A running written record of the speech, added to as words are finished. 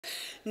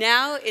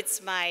now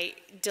it's my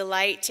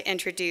delight to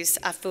introduce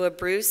Afua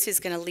Bruce, who's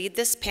going to lead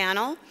this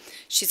panel.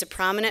 She's a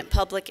prominent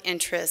public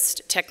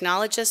interest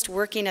technologist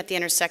working at the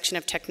intersection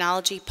of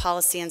technology,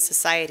 policy, and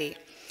society.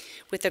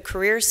 With a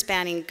career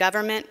spanning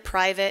government,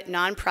 private,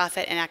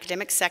 nonprofit, and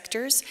academic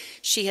sectors,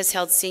 she has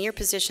held senior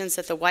positions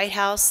at the White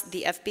House,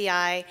 the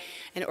FBI,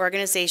 and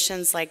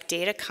organizations like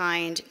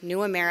DataKind,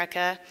 New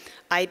America,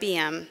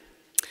 IBM.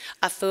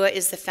 Afua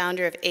is the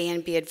founder of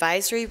A&B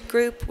Advisory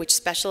Group, which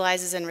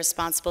specializes in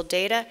responsible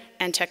data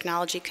and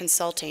technology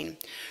consulting.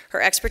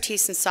 Her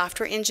expertise in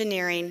software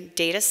engineering,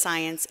 data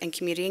science, and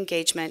community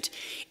engagement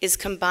is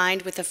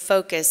combined with a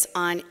focus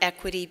on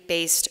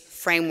equity-based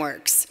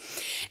frameworks.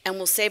 And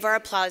we'll save our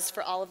applause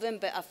for all of them,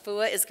 but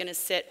Afua is going to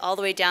sit all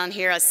the way down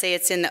here. I'll say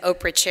it's in the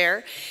Oprah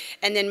chair.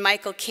 And then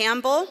Michael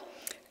Campbell,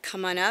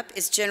 come on up,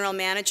 is General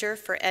Manager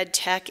for Ed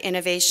Tech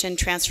Innovation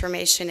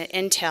Transformation at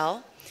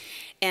Intel.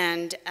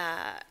 And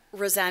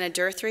Rosanna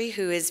Durthree,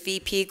 who is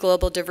VP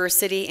Global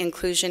Diversity,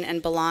 Inclusion,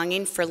 and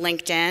Belonging for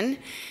LinkedIn.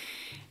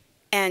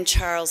 And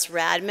Charles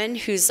Radman,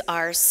 who's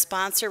our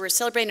sponsor. We're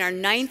celebrating our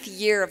 9th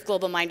year of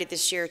Global Minded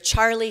this year.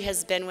 Charlie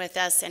has been with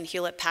us and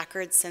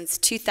Hewlett-Packard since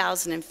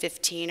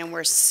 2015, and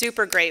we're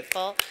super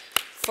grateful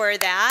for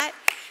that.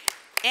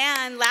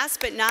 And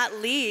last but not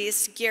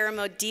least,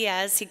 Guillermo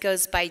Diaz, he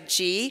goes by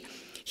G.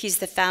 He's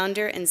the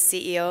founder and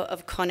CEO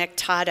of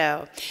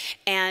Conectado.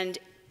 And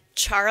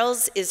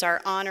Charles is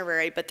our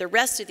honorary, but the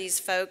rest of these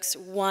folks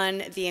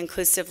won the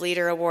Inclusive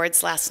Leader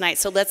Awards last night.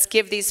 So let's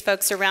give these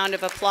folks a round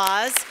of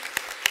applause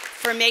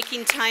for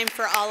making time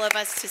for all of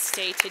us to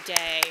stay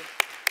today.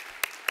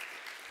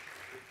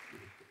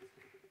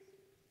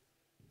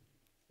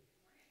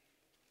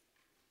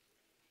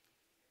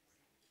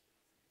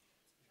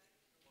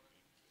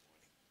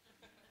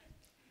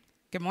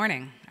 Good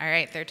morning. All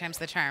right, third time's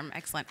the charm.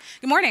 Excellent.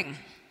 Good morning.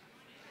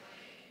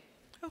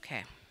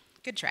 Okay,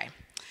 good try.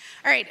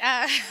 All right,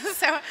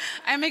 so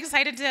I'm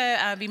excited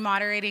to be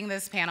moderating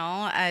this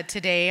panel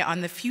today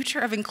on the future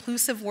of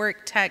inclusive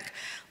work, tech,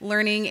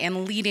 learning,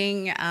 and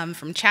leading,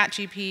 from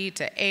ChatGPT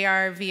to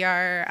AR,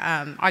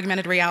 VR,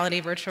 augmented reality,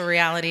 virtual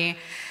reality,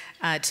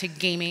 to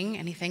gaming,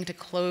 anything to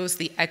close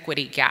the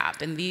equity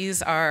gap. And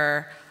these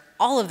are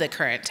all of the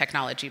current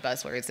technology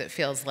buzzwords, it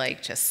feels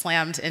like, just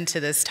slammed into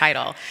this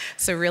title.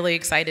 So really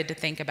excited to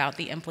think about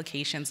the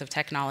implications of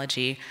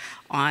technology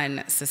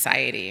on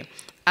society.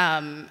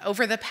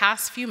 Over the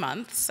past few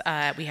months,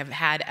 we have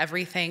had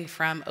everything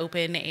from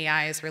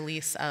OpenAI's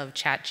releases of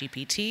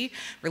ChatGPT,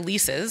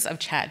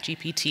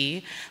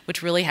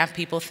 which really have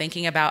people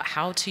thinking about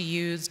how to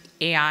use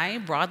AI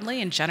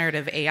broadly and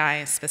generative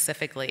AI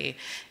specifically.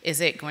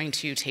 Is it going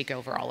to take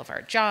over all of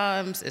our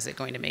jobs? Is it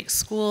going to make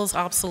schools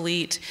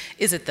obsolete?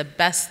 Is it the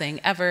best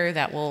thing ever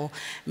that will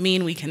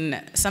mean we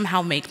can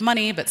somehow make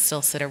money but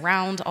still sit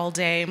around all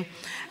day?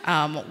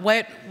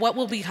 What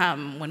will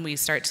become when we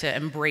start to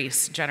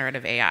embrace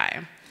generative AI?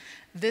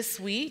 This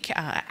week,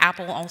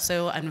 Apple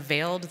also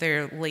unveiled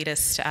their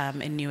latest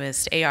and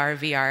newest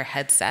AR/VR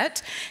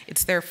headset.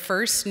 It's their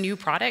first new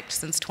product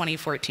since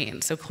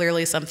 2014, so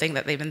clearly something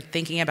that they've been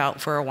thinking about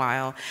for a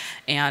while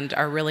and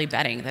are really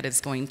betting that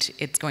it's going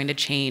to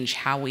change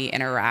how we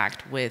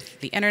interact with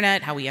the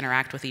internet, how we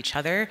interact with each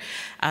other.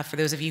 For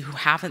those of you who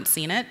haven't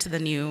seen it, the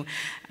new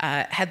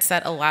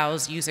headset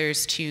allows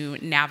users to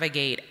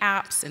navigate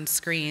apps and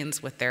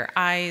screens with their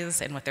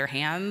eyes and with their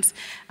hands.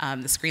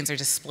 The screens are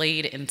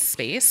displayed in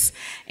space.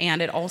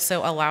 And it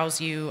also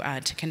allows you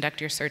to conduct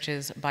your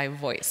searches by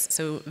voice.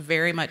 So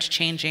very much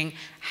changing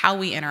how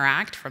we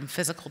interact from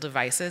physical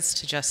devices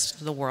to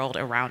just the world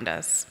around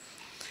us.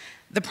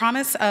 The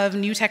promise of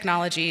new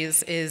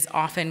technologies is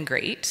often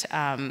great.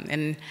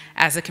 And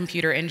as a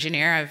computer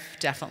engineer, I've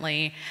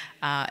definitely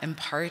am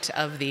part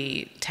of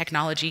the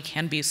technology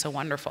can be so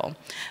wonderful.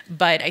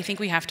 But I think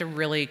we have to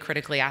really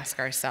critically ask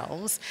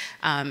ourselves,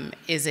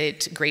 is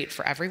it great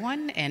for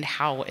everyone, and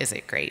how is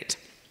it great?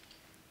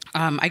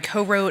 I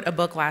co-wrote a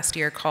book last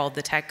year called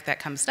The Tech That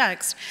Comes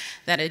Next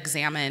that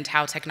examined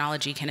how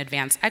technology can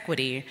advance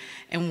equity.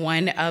 And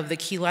one of the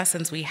key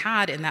lessons we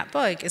had in that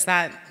book is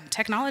that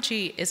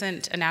technology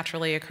isn't a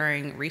naturally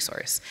occurring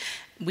resource.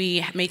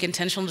 We make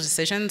intentional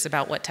decisions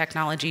about what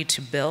technology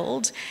to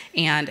build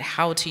and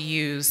how to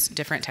use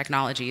different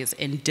technologies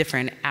in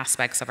different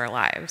aspects of our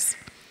lives.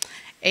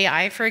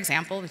 AI, for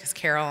example, because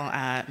Carol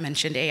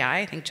mentioned AI,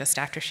 I think just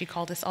after she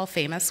called us all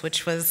famous,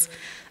 which was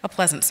a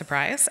pleasant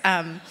surprise.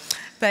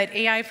 But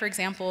AI, for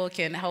example,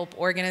 can help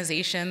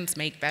organizations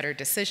make better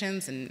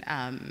decisions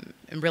and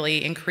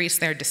really increase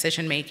their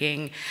decision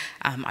making.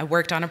 I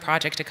worked on a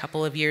project a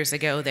couple of years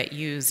ago that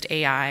used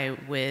AI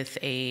with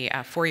a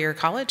four-year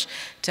college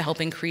to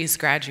help increase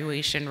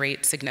graduation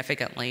rates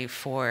significantly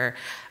for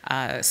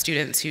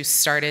students who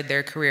started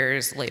their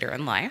careers later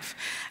in life.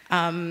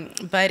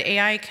 But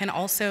AI can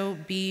also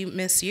be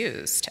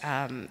misused.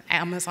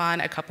 Amazon,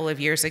 a couple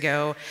of years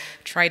ago,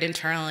 tried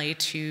internally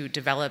to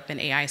develop an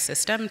AI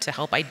system to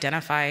help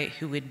identify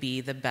who would be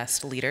the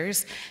best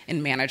leaders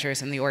and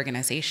managers in the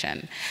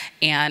organization.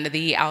 And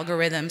the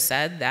algorithm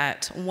said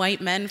that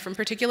white men from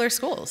particular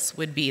schools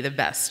would be the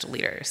best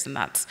leaders. And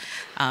that's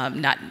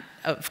not,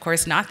 of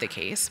course, not the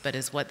case, but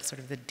is what sort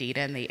of the data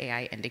and the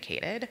AI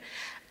indicated.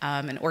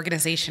 An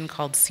organization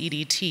called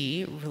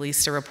CDT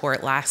released a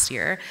report last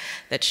year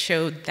that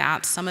showed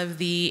that some of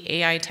the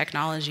AI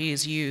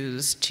technologies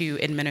used to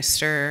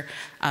administer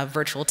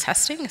virtual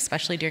testing,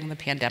 especially during the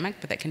pandemic,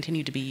 but that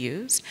continue to be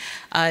used,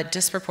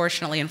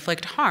 disproportionately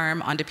inflict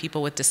harm onto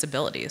people with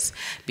disabilities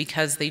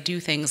because they do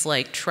things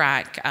like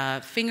track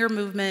finger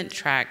movement,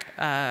 track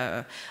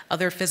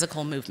other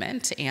physical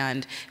movement,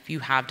 and if you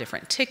have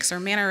different tics or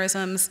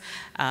mannerisms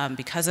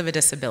because of a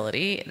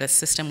disability, the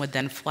system would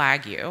then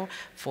flag you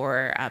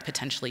for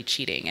potentially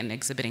cheating and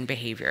exhibiting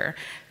behavior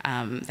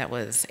that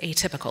was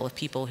atypical of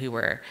people who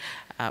were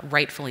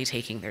rightfully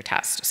taking their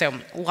test. So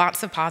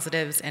lots of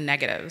positives and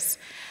negatives.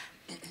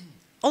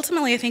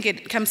 Ultimately, I think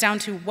it comes down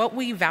to what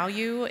we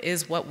value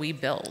is what we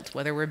build,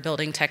 whether we're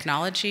building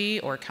technology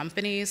or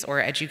companies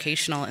or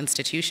educational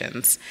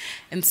institutions.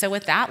 And so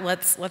with that,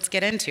 let's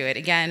get into it.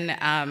 Again,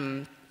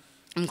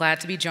 I'm glad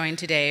to be joined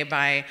today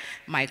by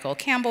Michael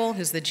Campbell,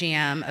 who's the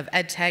GM of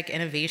EdTech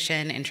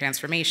Innovation and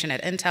Transformation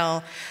at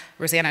Intel,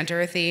 Rosanna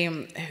Dorothy,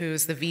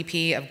 who's the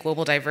VP of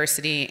Global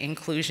Diversity,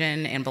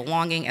 Inclusion, and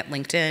Belonging at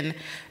LinkedIn,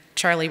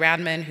 Charlie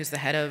Radman, who's the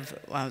head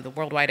of the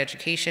Worldwide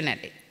Education at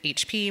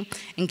HP,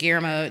 and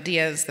Guillermo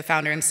Diaz, the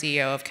founder and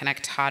CEO of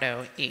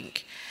Conectado,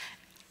 Inc.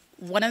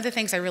 One of the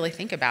things I really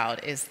think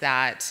about is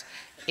that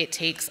it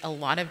takes a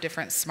lot of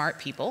different smart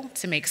people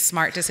to make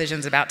smart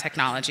decisions about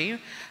technology,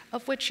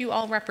 of which you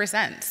all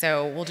represent.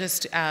 So we'll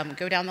just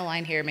go down the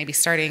line here, maybe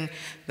starting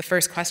the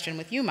first question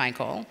with you,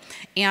 Michael.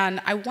 And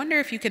I wonder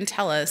if you can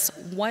tell us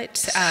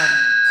what...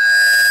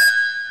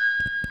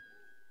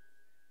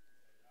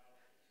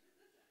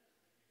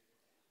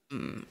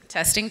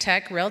 testing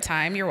tech, real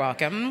time, you're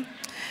welcome.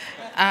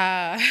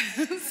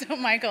 So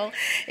Michael,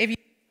 if you...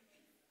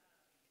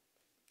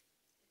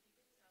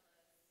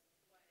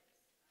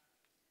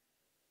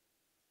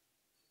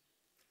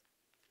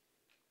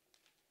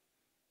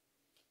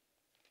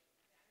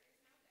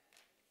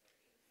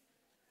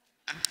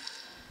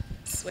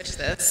 switch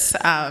this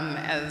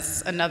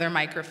as another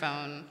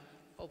microphone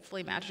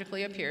hopefully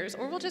magically appears,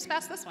 or we'll just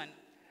pass this one.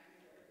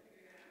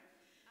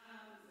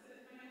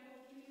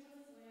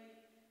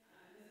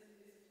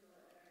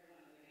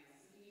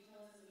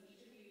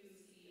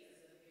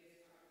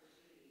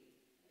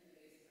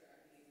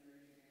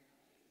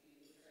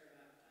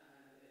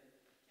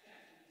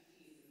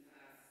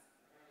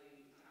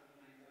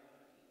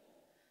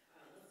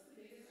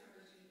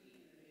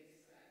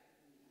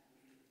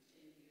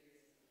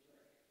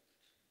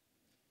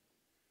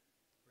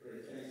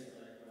 Great, thanks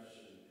for that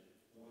question.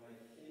 When I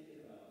think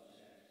about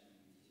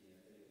ChatGPT,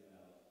 I think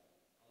about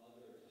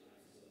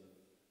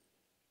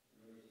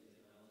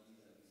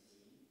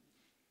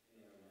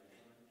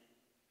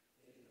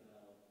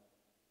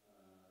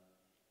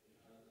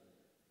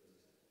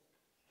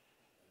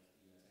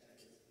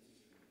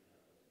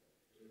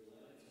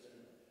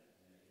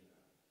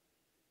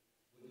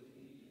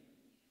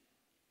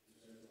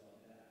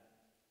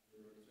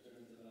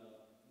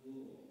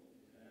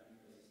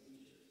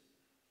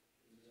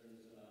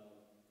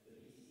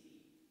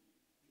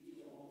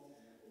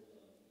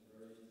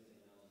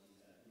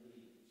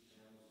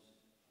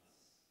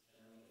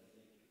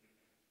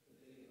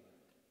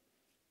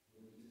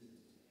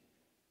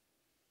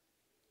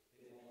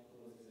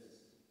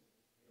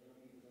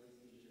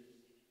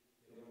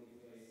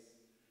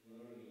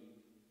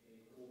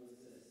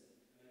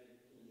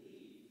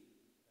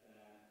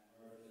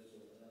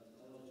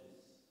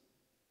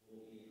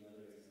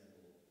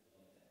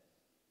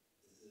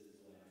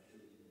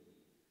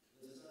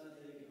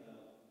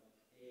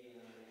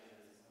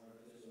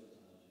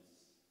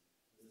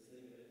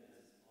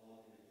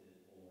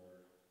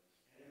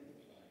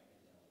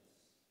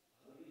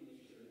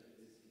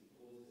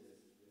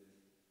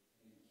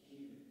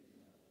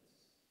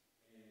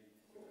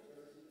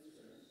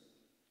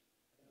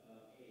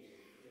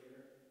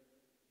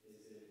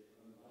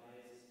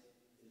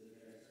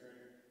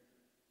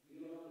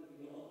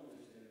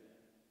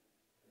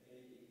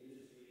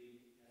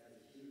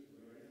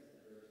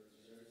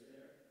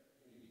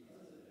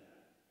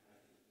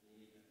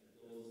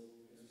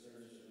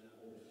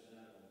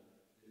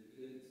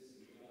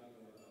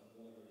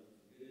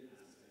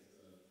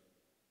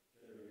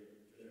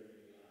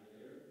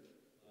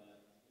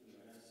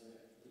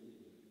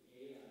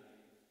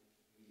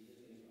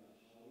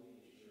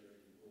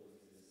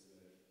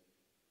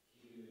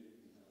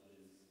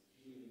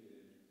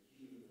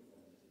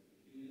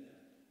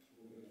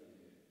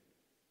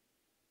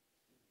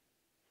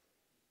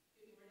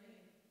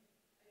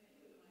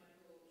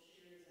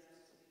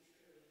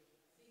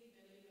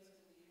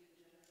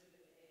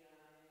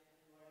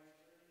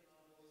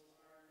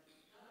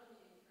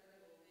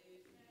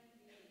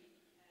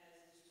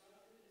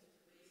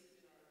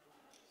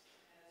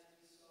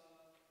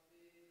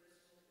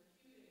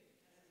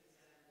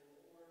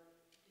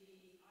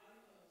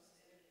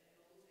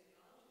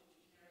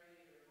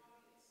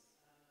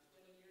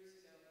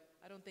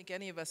don't think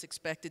any of us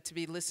expected to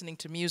be listening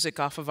to music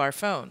off of our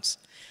phones.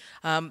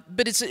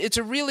 But it's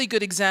a really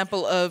good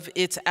example of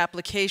its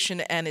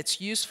application and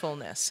its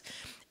usefulness.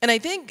 And I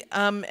think,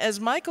 as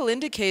Michael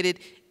indicated,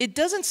 it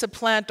doesn't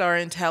supplant our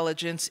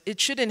intelligence.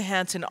 It should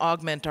enhance and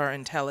augment our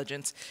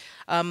intelligence.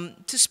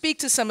 To speak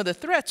to some of the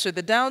threats or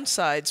the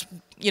downsides,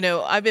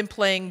 I've been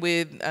playing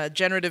with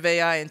generative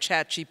AI and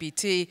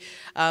ChatGPT.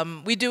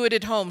 We do it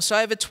at home. So I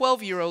have a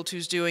 12-year-old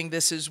who's doing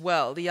this as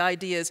well. The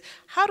idea is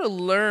how to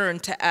learn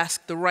to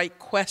ask the right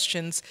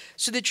questions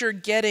so that you're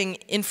getting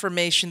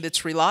information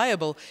that's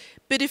reliable.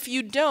 But if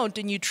you don't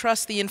and you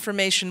trust the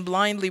information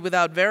blindly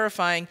without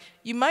verifying,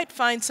 you might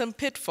find some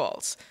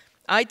pitfalls.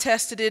 I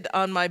tested it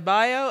on my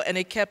bio, and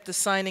it kept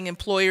assigning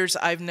employers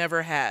I've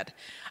never had.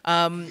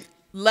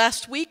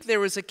 Last week, there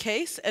was a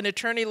case. An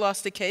attorney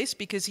lost a case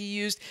because he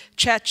used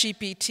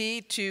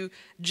ChatGPT to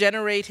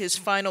generate his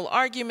final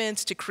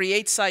arguments, to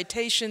create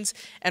citations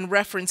and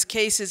reference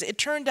cases. It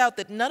turned out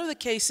that none of the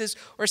cases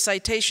or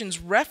citations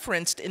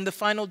referenced in the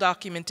final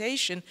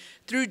documentation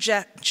through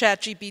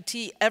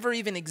ChatGPT ever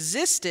even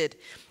existed.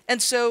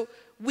 And so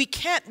we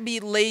can't be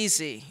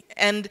lazy.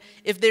 And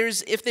if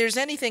there's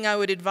anything I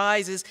would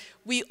advise is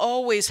we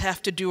always have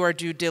to do our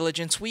due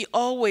diligence. We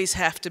always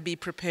have to be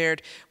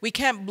prepared. We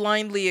can't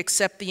blindly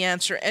accept the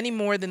answer any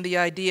more than the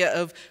idea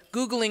of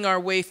Googling our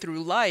way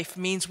through life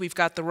means we've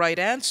got the right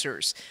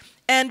answers.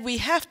 And we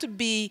have to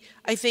be,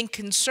 I think,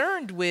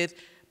 concerned with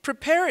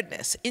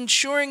preparedness,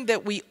 ensuring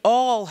that we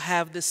all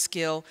have the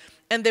skill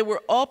and that we're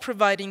all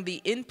providing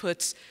the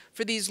inputs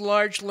for these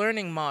large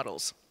learning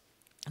models.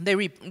 They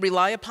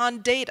rely upon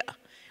data,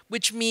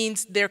 which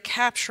means they're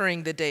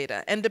capturing the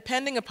data. And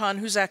depending upon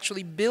who's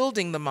actually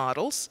building the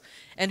models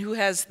and who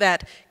has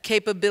that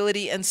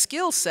capability and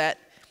skill set,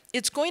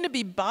 it's going to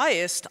be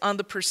biased on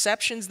the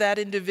perceptions that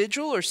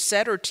individual or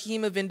set or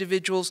team of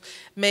individuals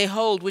may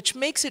hold, which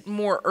makes it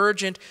more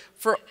urgent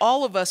for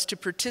all of us to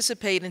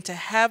participate and to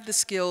have the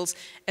skills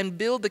and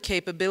build the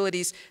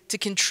capabilities to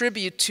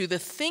contribute to the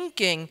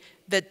thinking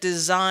that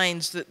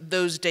designs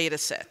those data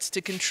sets,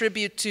 to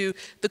contribute to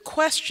the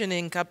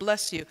questioning, God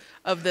bless you,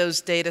 of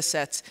those data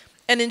sets,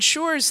 and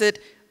ensures that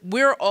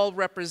we're all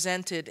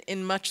represented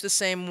in much the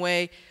same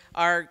way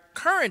our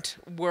current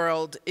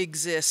world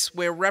exists,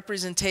 where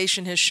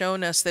representation has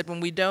shown us that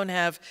when we don't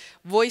have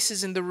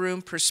voices in the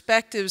room,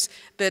 perspectives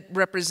that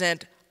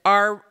represent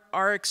our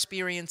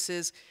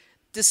experiences,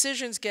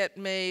 decisions get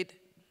made,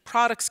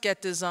 products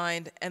get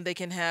designed, and they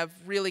can have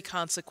really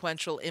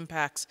consequential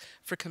impacts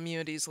for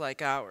communities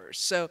like ours.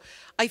 So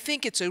I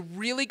think it's a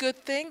really good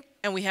thing,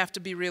 and we have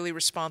to be really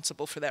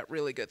responsible for that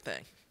really good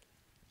thing.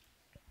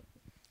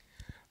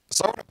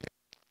 So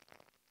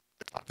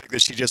the topic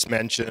that she just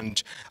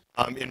mentioned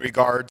in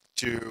regard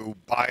to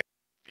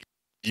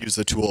use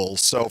the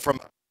tools. So from a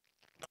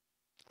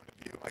point of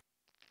view, I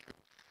can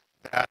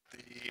tell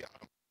you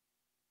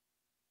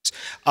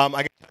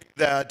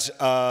that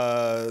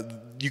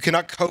you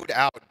cannot code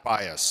out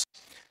bias.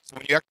 So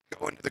when you actually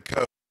go into the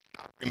code,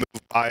 not remove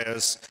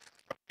bias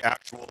from the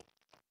actual,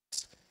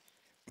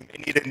 you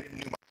may need a new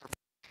microphone.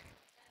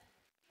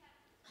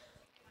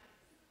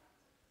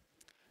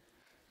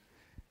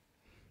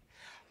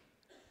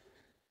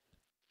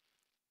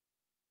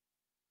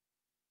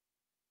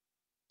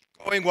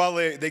 Going while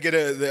they get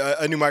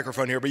a new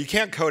microphone here, but you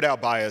can't code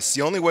out bias.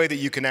 The only way that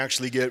you can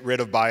actually get rid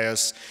of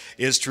bias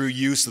is through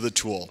use of the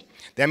tool.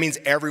 That means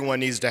everyone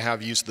needs to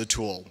have use of the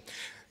tool.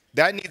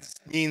 That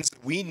means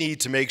we need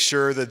to make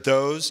sure that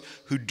those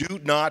who do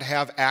not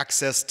have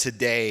access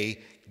today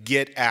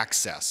get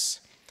access.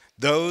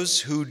 Those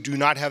who do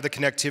not have the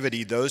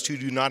connectivity, those who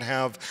do not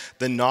have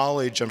the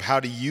knowledge of how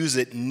to use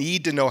it,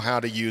 need to know how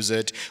to use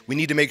it. We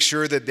need to make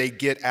sure that they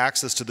get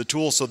access to the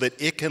tool so that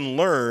it can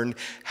learn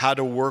how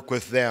to work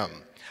with them.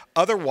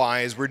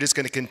 Otherwise, we're just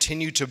going to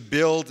continue to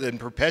build and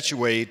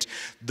perpetuate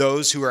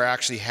those who are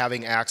actually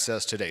having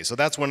access today. So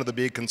that's one of the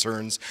big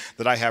concerns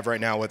that I have right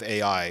now with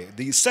AI.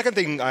 The second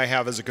thing I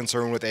have as a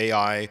concern with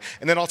AI,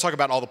 and then I'll talk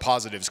about all the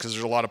positives because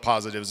there's a lot of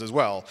positives as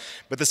well.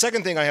 But the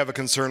second thing I have a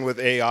concern with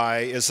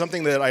AI is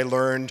something that I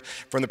learned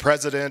from the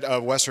president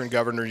of Western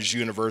Governors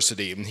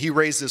University. And he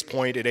raised this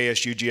point at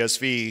ASU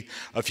GSV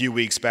a few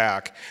weeks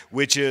back,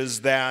 which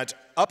is that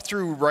up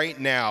through right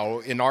now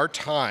in our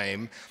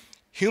time,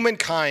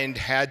 humankind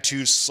had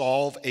to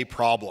solve a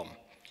problem.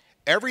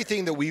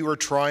 Everything that we were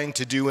trying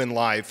to do in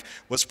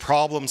life was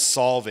problem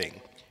solving,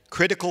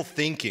 critical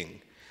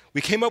thinking.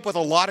 We came up with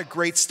a lot of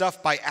great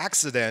stuff by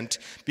accident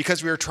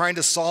because we were trying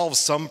to solve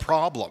some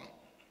problem,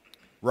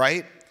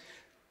 right?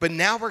 But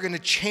now we're going to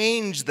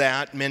change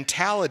that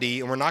mentality,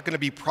 and we're not going to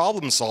be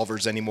problem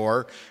solvers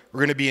anymore.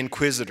 We're going to be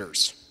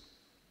inquisitors.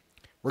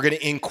 We're going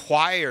to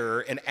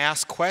inquire and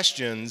ask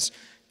questions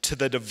to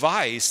the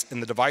device,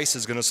 and the device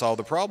is going to solve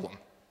the problem.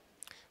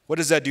 What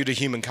does that do to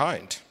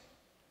humankind?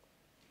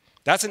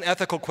 That's an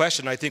ethical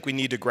question I think we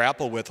need to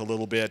grapple with a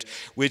little bit,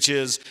 which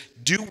is,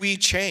 do we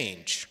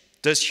change?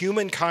 Does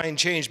humankind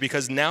change?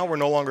 Because now we're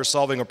no longer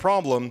solving a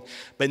problem,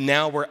 but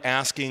now we're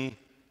asking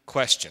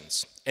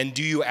questions. And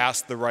do you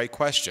ask the right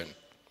question?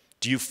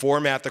 Do you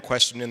format the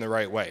question in the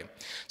right way?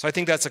 So I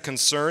think that's a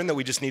concern that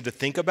we just need to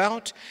think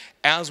about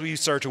as we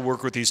start to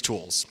work with these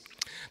tools.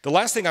 The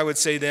last thing I would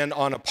say then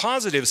on a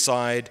positive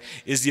side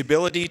is the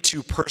ability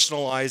to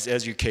personalize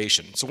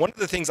education. So one of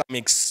the things I'm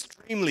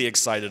extremely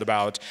excited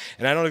about,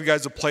 and I don't know if you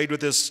guys have played with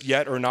this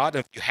yet or not,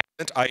 and if you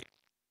haven't, I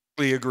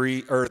really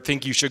agree or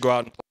think you should go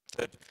out and play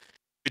with it,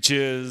 which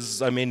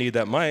is, I may need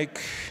that mic.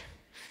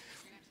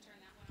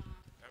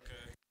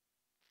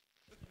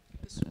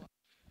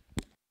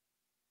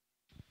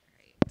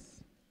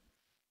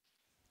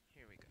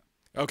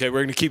 Okay,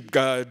 we're going to keep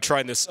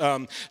trying this.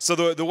 So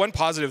the one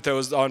positive, though,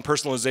 is on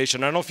personalization. I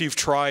don't know if you've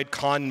tried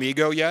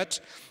Khanmigo yet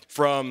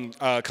from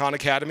Khan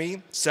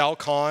Academy. Sal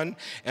Khan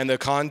and the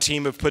Khan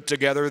team have put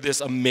together this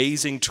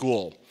amazing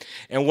tool.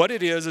 And what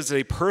it is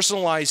a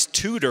personalized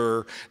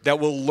tutor that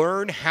will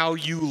learn how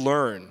you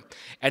learn.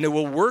 And it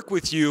will work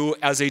with you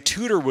as a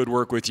tutor would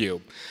work with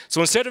you. So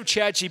instead of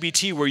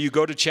ChatGPT, where you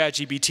go to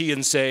ChatGPT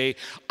and say,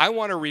 I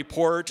want a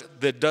report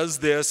that does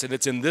this, and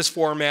it's in this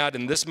format,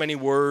 and this many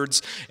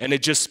words, and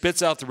it just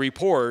spits out the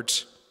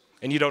report,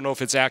 and you don't know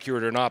if it's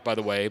accurate or not, by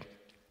the way,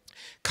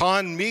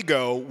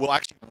 Khanmigo will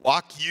actually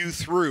walk you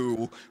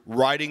through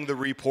writing the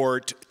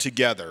report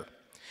together.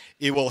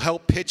 It will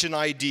help pitch an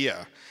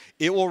idea.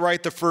 It will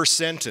write the first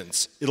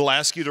sentence. It'll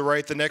ask you to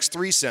write the next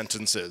 3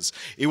 sentences.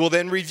 It will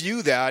then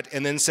review that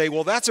and then say,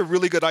 well, that's a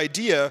really good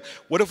idea.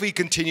 What if we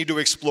continue to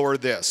explore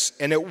this?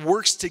 And it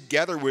works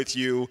together with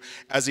you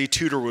as a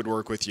tutor would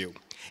work with you.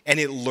 And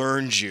it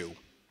learns you.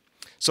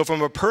 So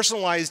from a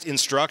personalized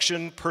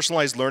instruction,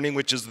 personalized learning,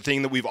 which is the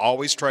thing that we've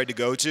always tried to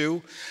go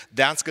to,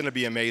 that's going to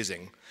be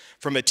amazing.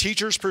 From a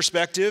teacher's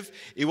perspective,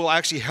 it will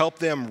actually help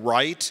them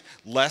write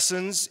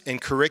lessons and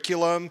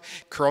curriculum,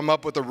 come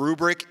up with a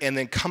rubric, and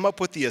then come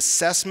up with the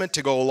assessment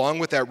to go along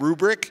with that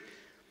rubric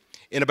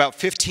in about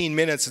 15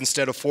 minutes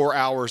instead of 4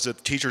 hours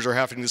that teachers are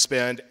having to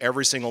spend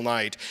every single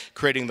night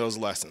creating those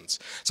lessons.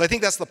 So I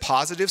think that's the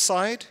positive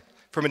side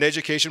from an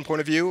education point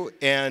of view.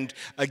 And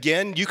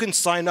again, you can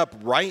sign up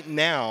right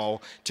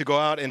now to go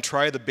out and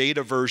try the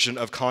beta version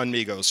of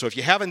Khanmigo. So if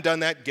you haven't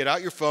done that, get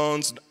out your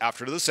phones,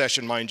 after the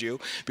session, mind you,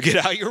 but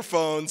get out your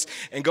phones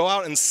and go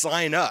out and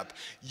sign up.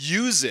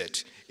 Use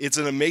it. It's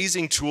an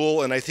amazing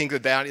tool, and I think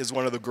that that is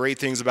one of the great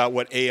things about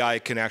what AI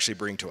can actually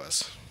bring to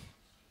us.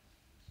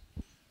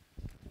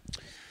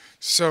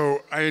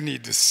 So I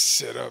need to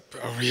sit up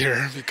over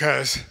here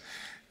because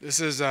this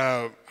is,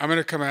 I'm going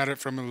to come at it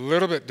from a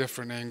little bit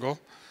different angle.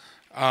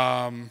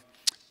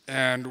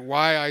 And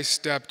why I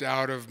stepped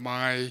out of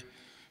my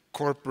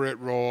corporate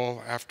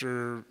role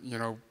after,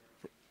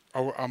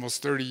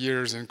 almost 30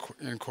 years in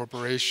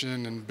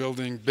corporation and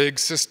building big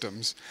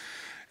systems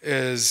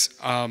is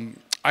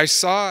I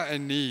saw a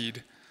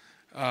need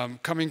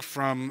coming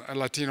from a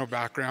Latino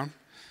background,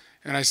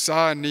 and I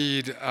saw a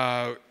need,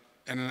 and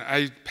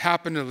I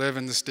happen to live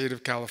in the state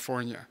of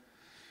California.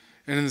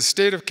 And in the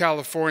state of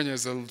California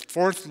is the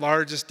 4th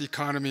largest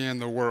economy in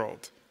the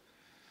world.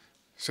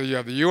 So you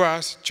have the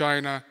US,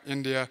 China,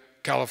 India,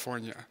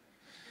 California.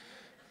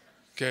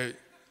 Okay,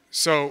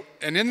 so,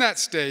 and in that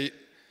state,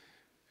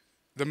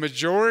 the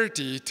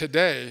majority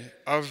today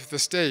of the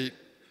state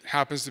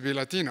happens to be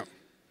Latino.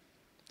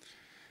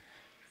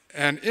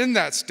 And in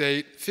that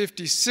state,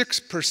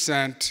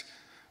 56%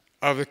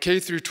 of the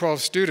K through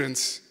 12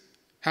 students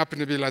happen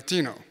to be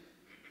Latino.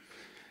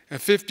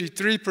 And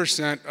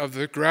 53% of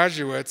the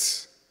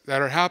graduates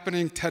that are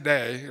happening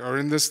today, or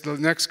in the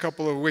next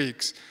couple of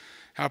weeks,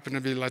 happen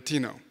to be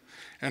Latino.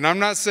 And I'm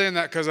not saying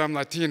that because I'm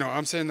Latino,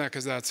 I'm saying that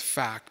because that's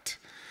fact.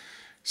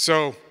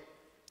 So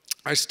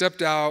I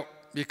stepped out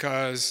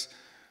because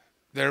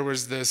there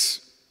was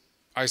this,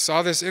 I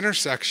saw this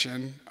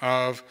intersection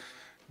of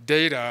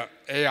data,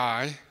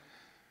 AI,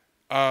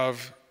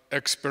 of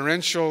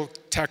experiential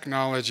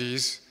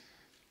technologies,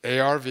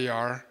 AR,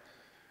 VR,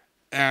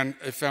 and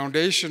a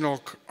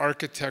foundational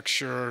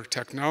architecture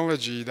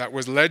technology that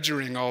was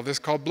ledgering all this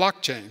called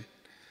blockchain.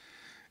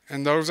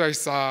 And those I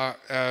saw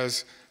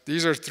as,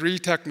 these are 3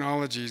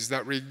 technologies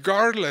that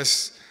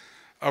regardless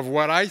of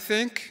what I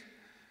think,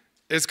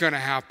 is going to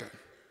happen.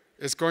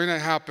 It's going to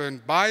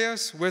happen by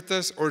us, with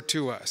us, or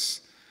to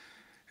us.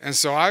 And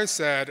so I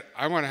said,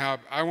 I want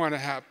to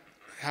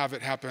have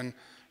it happen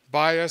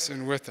by us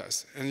and with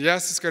us. And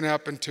yes, it's going to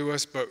happen to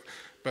us, but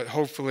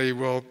hopefully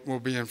we'll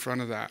be in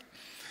front of that.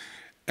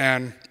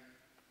 And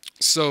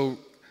so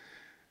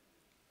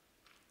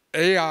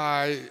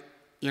AI,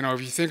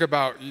 if you think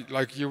about,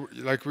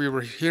 like we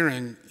were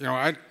hearing,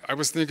 I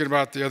was thinking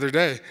about the other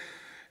day,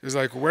 is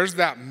like, where's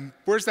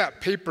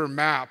that paper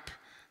map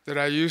that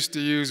I used to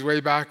use way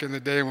back in the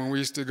day when we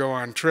used to go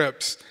on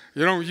trips?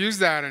 You don't use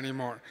that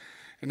anymore.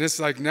 And it's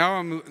like, now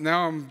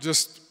I'm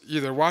just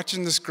either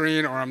watching the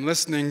screen or I'm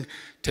listening,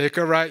 take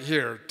a right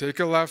here, take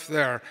a left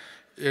there.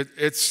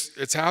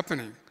 It's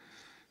happening.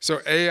 So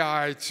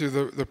AI, to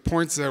the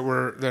points that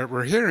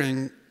we're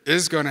hearing,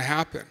 is going to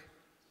happen.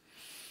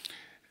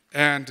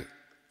 And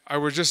I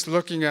was just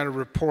looking at a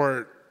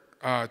report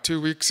 2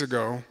 weeks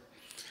ago.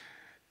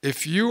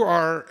 If you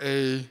are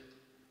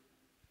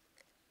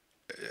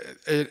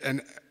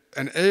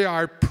an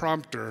AI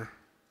prompter,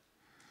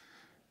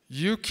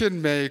 you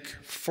can make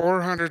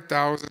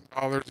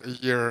 $400,000 a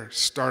year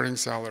starting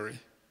salary.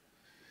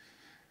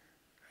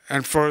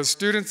 And for the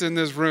students in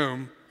this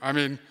room, I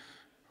mean,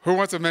 who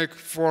wants to make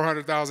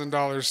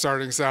 $400,000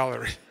 starting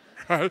salary,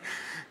 right?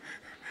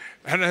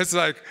 And it's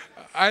like,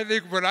 I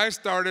think when I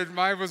started,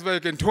 mine was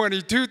making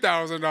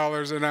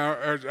 $22,000 an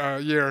hour a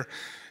year,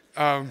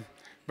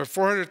 but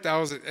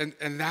 $400,000,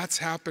 and that's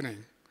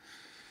happening.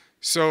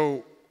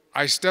 So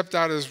I stepped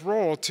out of this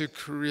role to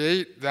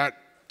create that,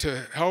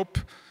 to help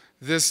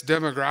this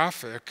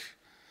demographic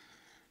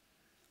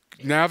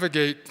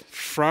navigate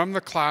from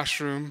the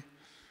classroom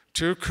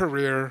to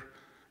career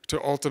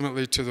to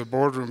ultimately to the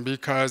boardroom,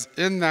 because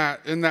in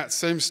that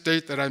same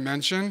state that I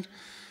mentioned,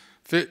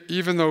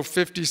 even though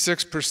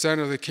 56%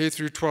 of the K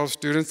through 12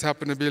 students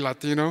happen to be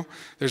Latino,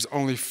 there's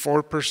only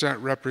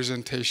 4%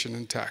 representation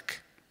in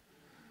tech.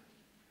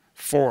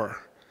 4.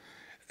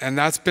 And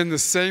that's been the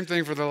same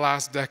thing for the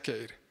last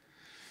decade.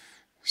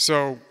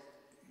 So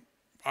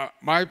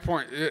my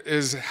point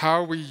is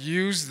how we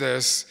use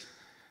this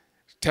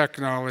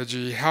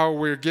technology, how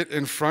we get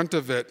in front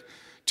of it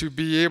to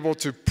be able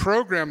to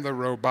program the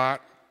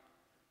robot,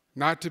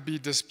 not to be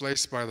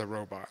displaced by the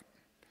robot.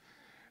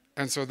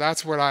 And so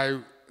that's what I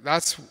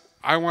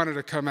wanted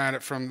to come at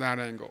it from that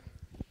angle.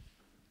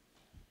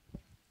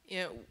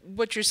 You know,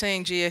 what you're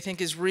saying, G, I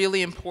think is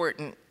really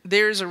important.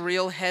 There's a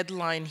real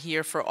headline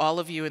here for all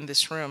of you in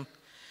this room.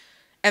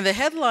 And the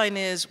headline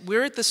is,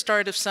 we're at the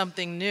start of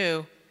something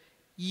new.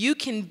 You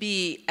can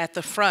be at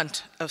the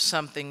front of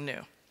something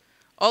new.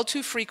 All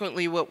too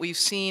frequently, what we've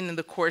seen in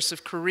the course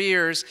of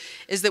careers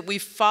is that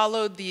we've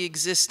followed the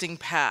existing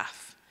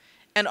path.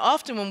 And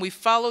often when we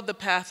follow the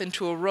path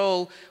into a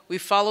role, we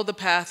follow the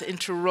path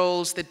into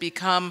roles that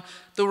become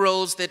the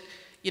roles that,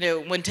 you know,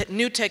 when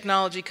new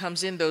technology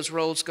comes in, those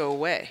roles go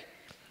away.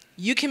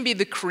 You can be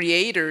the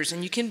creators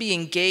and you can be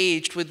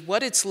engaged with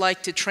what it's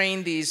like to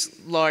train these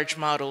large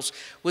models,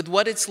 with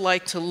what it's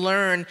like to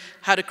learn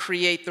how to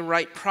create the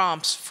right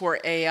prompts for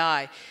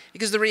AI.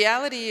 Because the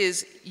reality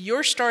is,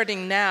 your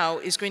starting now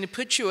is going to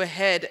put you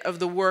ahead of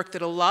the work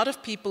that a lot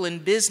of people in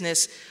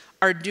business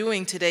are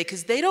doing today,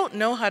 because they don't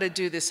know how to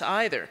do this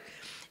either.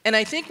 And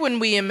I think when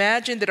we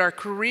imagine that our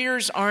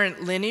careers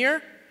aren't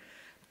linear,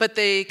 but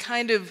they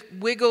kind of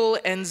wiggle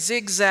and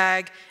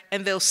zigzag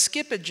and they'll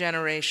skip a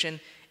generation,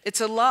 it's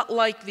a lot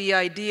like the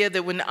idea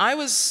that when I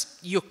was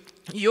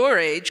your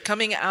age,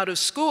 coming out of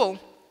school,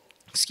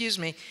 excuse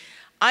me,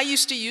 I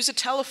used to use a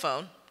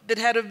telephone that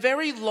had a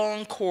very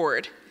long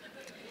cord.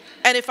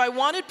 And if I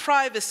wanted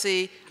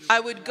privacy, I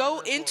would go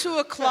into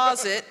a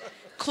closet,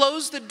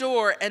 close the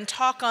door, and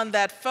talk on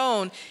that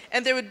phone.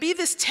 And there would be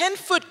this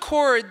 10-foot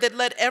cord that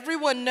let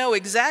everyone know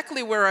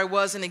exactly where I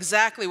was and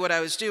exactly what I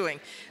was doing.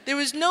 There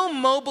was no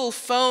mobile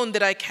phone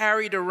that I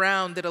carried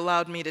around that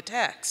allowed me to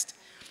text.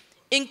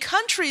 In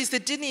countries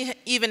that didn't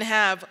even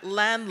have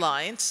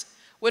landlines,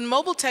 when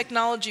mobile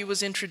technology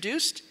was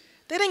introduced,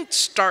 they didn't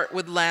start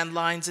with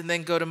landlines and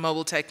then go to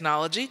mobile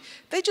technology.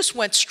 They just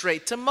went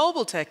straight to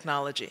mobile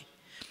technology.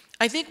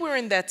 I think we're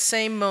in that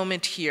same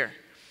moment here.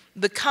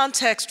 The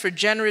context for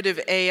generative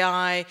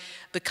AI,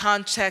 the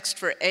context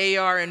for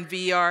AR and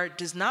VR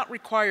does not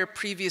require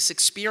previous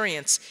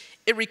experience.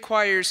 It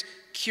requires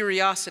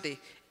curiosity.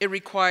 It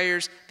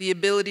requires the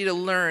ability to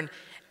learn.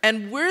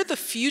 And where the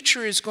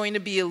future is going to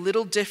be a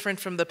little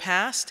different from the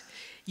past,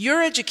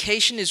 your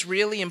education is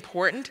really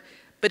important,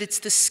 but it's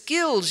the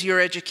skills your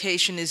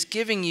education is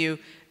giving you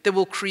that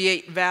will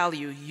create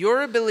value.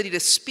 Your ability to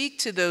speak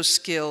to those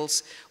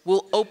skills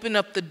will open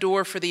up the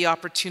door for the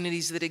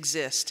opportunities that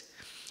exist.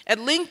 At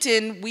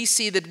LinkedIn, we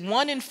see that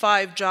 1 in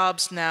 5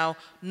 jobs now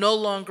no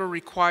longer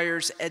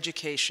requires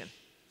education.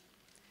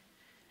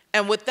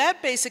 And what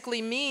that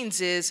basically means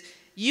is,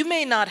 you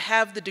may not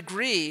have the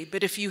degree,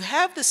 but if you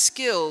have the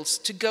skills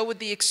to go with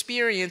the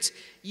experience,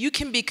 you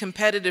can be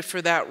competitive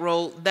for that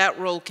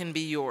role can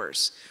be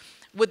yours.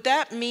 What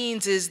that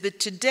means is that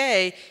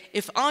today,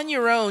 if on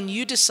your own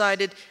you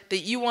decided that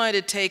you wanted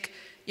to take,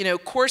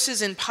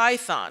 courses in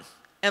Python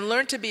and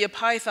learn to be a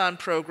Python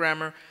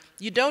programmer,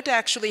 you don't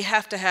actually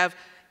have to have,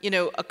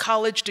 a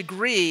college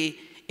degree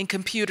in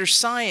computer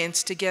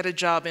science to get a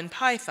job in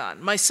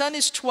Python. My son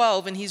is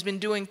 12 and he's been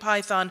doing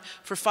Python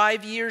for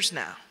 5 years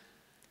now.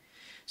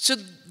 So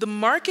the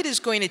market is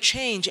going to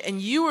change, and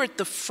you are at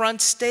the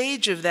front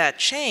stage of that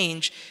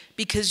change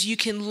because you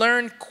can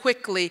learn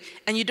quickly,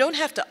 and you don't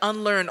have to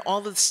unlearn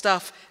all the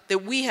stuff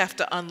that we have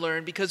to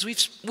unlearn, because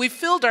we've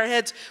filled our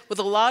heads with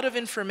a lot of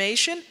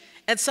information,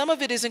 and some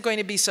of it isn't going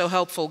to be so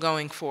helpful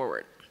going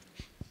forward.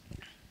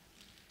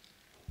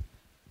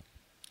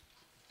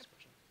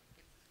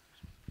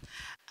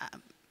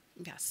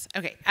 Yes.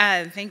 Okay.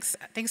 Thanks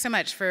so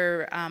much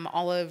for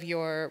all of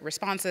your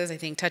responses. I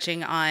think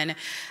touching on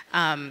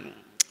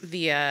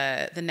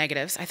the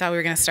negatives. I thought we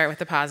were going to start with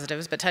the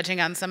positives, but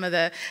touching on some of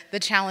the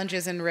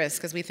challenges and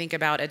risks as we think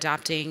about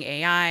adopting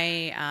AI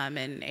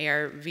and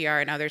AR,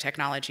 VR, and other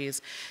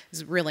technologies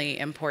is really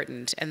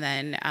important. And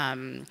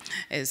then,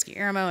 as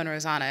Guillermo and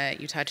Rosanna,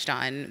 you touched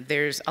on,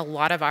 there's a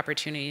lot of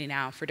opportunity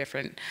now for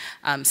different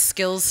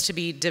skills to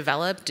be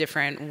developed,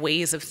 different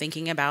ways of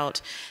thinking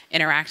about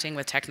interacting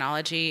with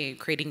technology,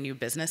 creating new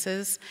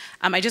businesses.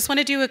 I just want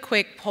to do a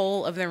quick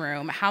poll of the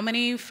room. How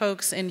many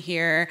folks in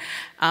here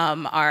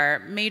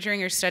are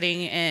majoring or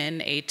studying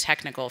in a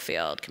technical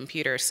field?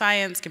 Computer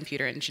science,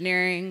 computer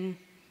engineering?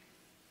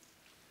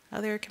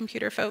 Other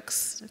computer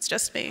folks? It's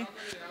just me.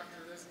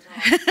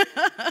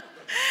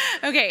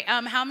 Okay,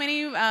 how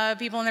many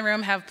people in the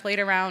room have played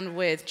around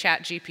with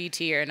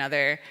ChatGPT or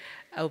another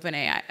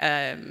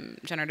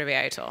OpenAI, generative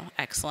AI tool?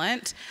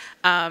 Excellent.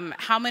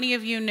 How many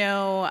of you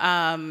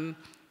know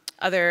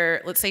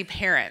other, let's say,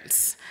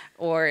 parents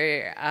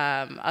or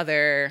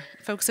other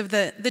folks of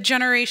the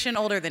generation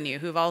older than you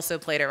who've also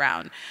played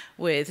around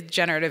with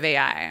generative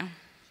AI?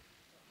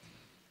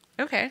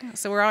 Okay,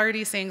 so we're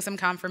already seeing some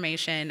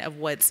confirmation of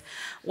what's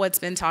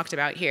been talked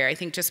about here. I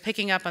think just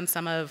picking up on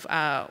some of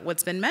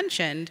what's been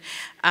mentioned,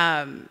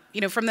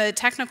 from the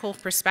technical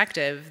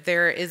perspective,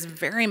 there is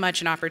very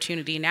much an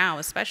opportunity now,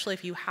 especially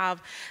if you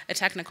have a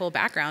technical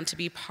background, to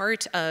be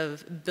part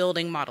of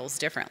building models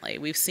differently.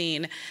 We've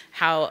seen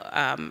how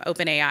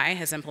OpenAI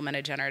has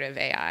implemented generative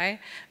AI,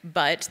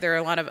 but there are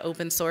a lot of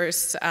open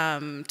source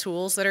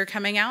tools that are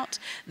coming out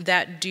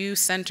that do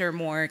center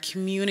more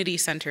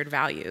community-centered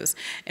values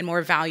and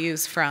more values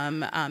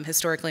from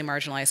historically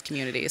marginalized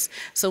communities.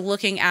 So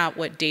looking at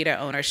what data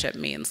ownership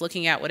means,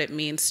 looking at what it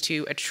means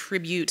to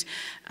attribute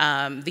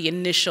the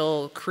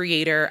initial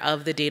creator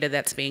of the data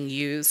that's being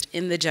used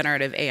in the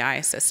generative AI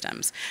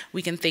systems.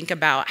 We can think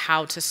about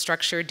how to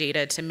structure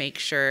data to make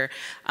sure,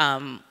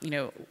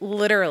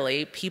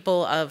 literally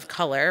people of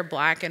color,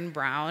 black and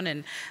brown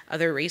and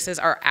other races,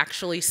 are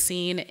actually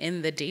seen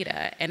in the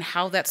data and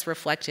how that's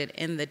reflected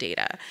in the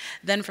data.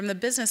 Then from the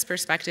business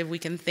perspective, we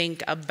can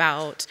think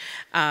about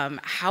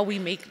how we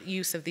make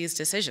use of these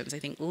decisions. I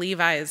think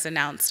Levi's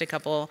announced a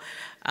couple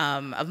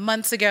of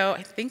months ago,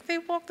 I think they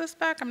walked this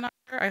back, I'm not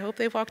sure, I hope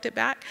they've walked it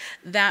back,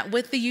 that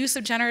with the use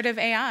of generative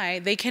AI,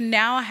 they can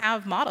now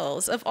have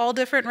models of all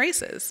different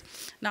races.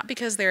 Not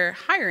because they're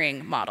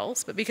hiring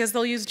models, but because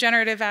they'll use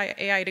generative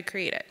AI to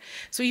create it.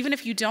 So even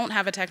if you don't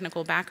have a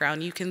technical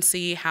background, you can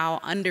see how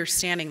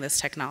understanding this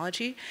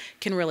technology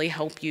can really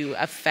help you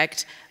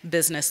affect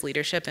business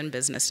leadership and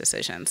business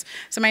decisions.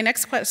 So my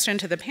next question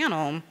to the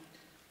panel,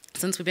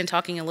 since we've been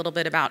talking a little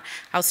bit about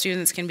how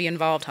students can be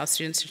involved, how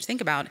students should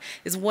think about,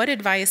 is what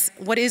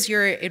is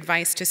your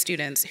advice to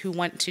students who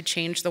want to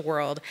change the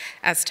world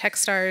as tech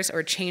stars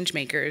or change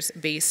makers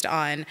based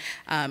on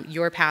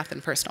your path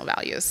and personal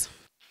values?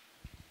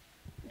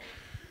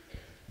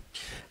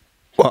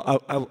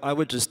 Well, I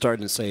would just start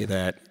and say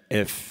that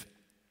if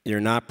you're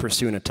not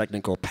pursuing a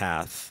technical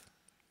path,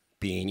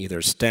 being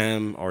either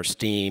STEM or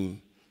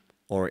STEAM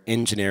or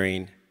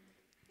engineering,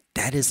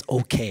 that is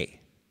okay.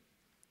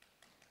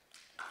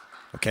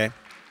 Okay?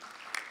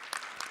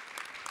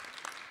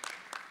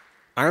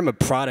 I'm a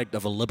product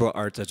of a liberal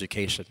arts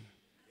education.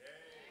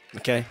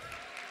 Okay?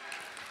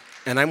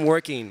 And I'm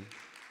working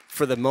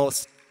for the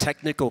most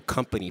technical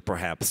company,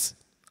 perhaps,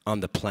 on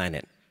the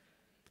planet.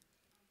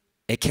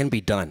 It can be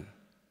done.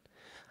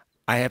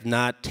 I have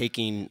not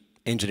taken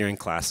engineering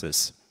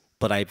classes,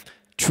 but I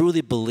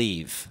truly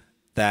believe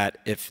that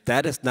if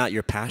that is not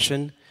your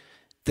passion,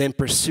 then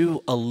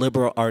pursue a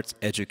liberal arts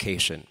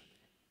education.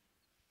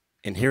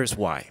 And here's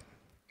why.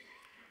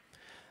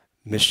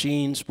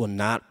 Machines will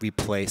not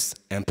replace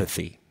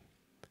empathy.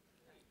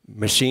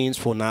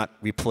 Machines will not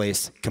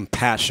replace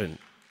compassion.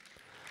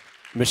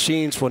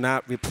 Machines will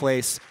not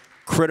replace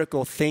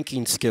critical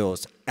thinking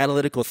skills,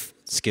 analytical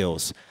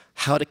skills,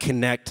 how to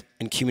connect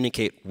and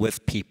communicate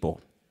with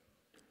people.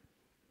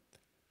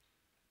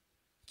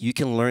 You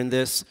can learn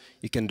this,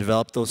 you can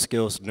develop those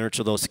skills,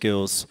 nurture those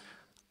skills.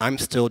 I'm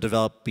still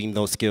developing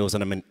those skills,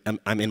 and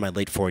I'm in my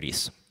late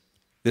 40s.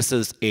 This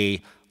is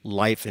a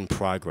life in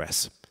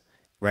progress,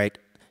 right?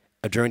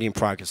 A journey in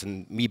progress,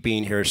 and me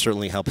being here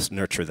certainly helps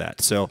nurture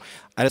that. So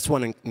I just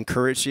want to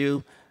encourage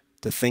you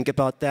to think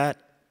about that.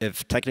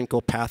 If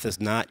technical path is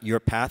not your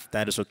path,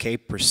 that is okay.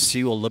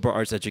 Pursue a liberal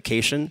arts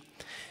education.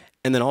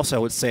 And then also I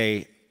would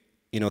say,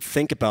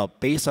 think about,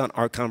 based on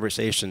our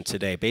conversation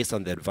today, based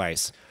on the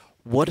advice,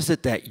 what is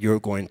it that you're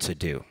going to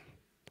do?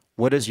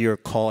 What is your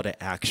call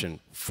to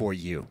action for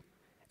you?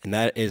 And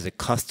that is a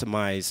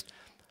customized,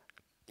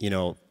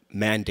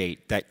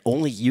 mandate that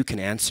only you can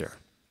answer.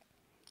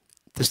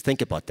 Just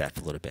think about that for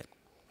a little bit.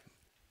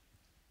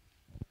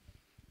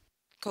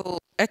 Cool.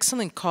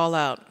 Excellent call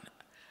out.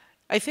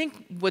 I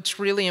think what's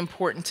really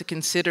important to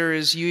consider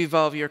as you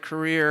evolve your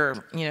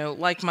career,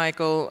 like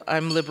Michael,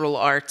 I'm liberal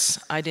arts.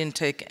 I didn't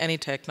take any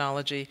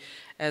technology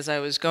as I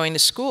was going to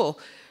school,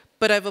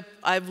 but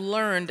I've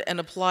learned and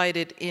applied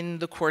it in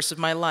the course of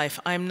my life.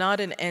 I'm not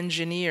an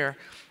engineer,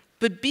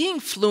 but being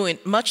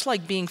fluent, much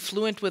like being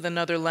fluent with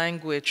another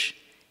language,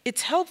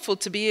 it's helpful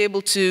to be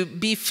able to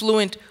be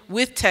fluent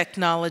with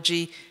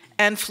technology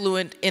and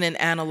fluent in an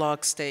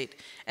analog state.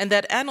 And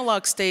that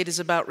analog state is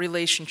about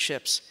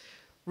relationships.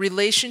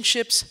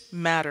 Relationships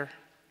matter.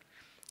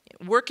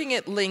 Working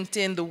at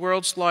LinkedIn, the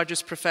world's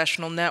largest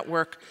professional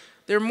network,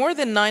 there are more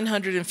than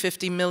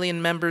 950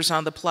 million members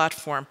on the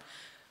platform.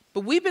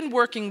 But we've been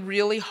working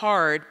really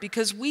hard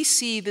because we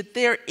see that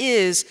there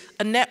is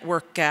a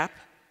network gap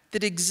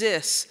that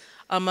exists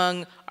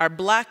among our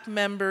Black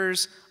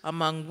members,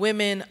 among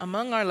women,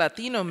 among our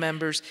Latino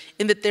members,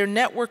 in that their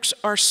networks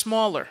are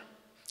smaller.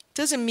 It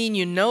doesn't mean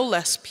you know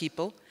less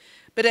people,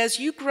 but as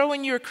you grow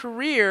in your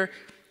career,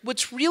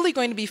 what's really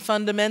going to be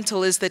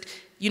fundamental is that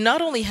you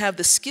not only have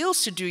the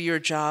skills to do your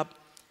job,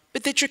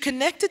 but that you're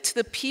connected to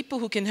the people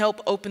who can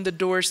help open the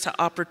doors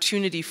to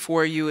opportunity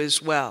for you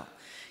as well.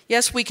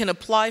 Yes, we can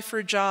apply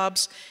for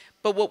jobs,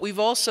 but what we've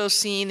also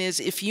seen is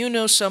if you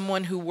know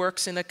someone who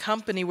works in a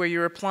company where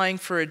you're applying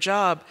for a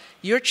job,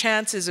 your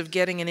chances of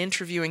getting an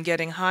interview and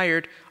getting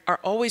hired are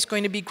always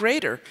going to be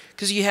greater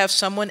because you have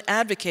someone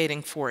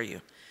advocating for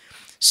you.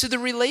 So the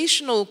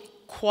relational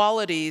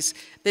qualities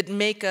that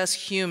make us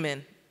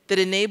human, that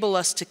enable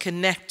us to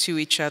connect to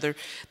each other,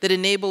 that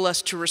enable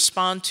us to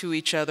respond to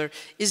each other,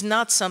 is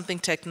not something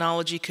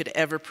technology could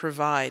ever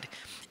provide.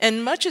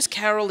 And much as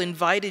Carol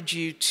invited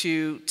you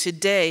to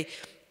today,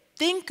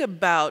 think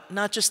about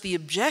not just the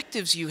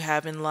objectives you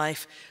have in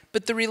life,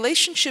 but the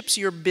relationships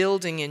you're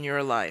building in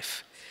your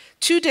life.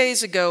 2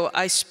 days ago,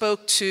 I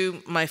spoke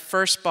to my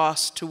first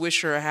boss to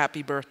wish her a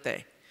happy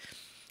birthday.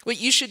 What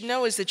you should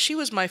know is that she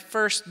was my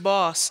first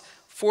boss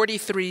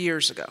 43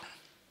 years ago.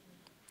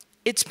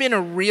 It's been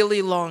a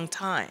really long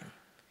time.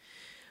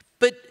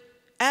 But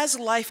as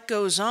life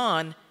goes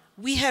on,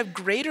 we have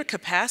greater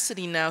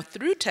capacity now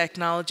through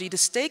technology to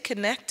stay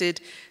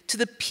connected to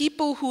the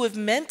people who have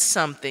meant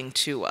something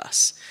to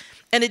us.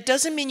 And it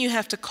doesn't mean you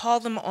have to call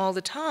them all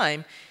the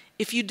time.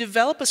 If you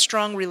develop a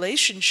strong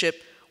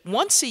relationship,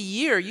 once a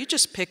year, you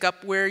just pick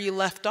up where you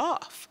left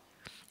off.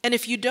 And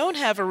if you don't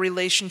have a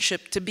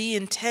relationship, to be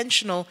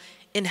intentional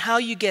in how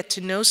you get to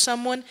know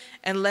someone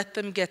and let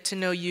them get to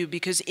know you.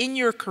 Because in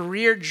your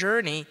career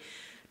journey,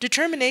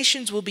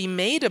 determinations will be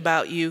made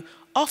about you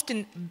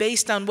often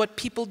based on what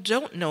people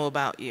don't know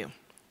about you,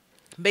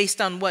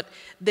 based on what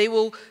they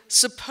will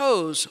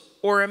suppose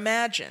or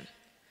imagine,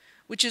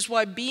 which is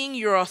why being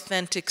your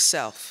authentic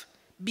self,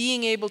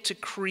 being able to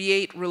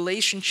create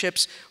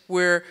relationships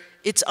where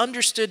it's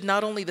understood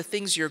not only the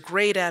things you're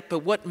great at, but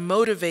what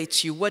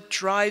motivates you, what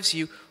drives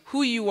you,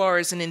 who you are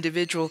as an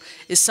individual,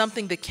 is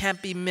something that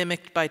can't be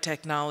mimicked by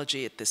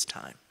technology at this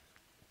time.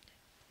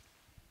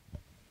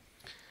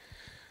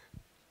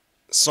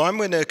 So I'm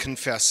going to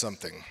confess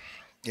something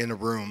in a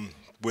room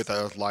with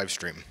a live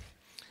stream.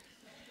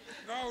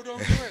 No, don't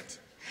do it.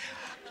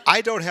 I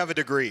don't have a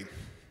degree.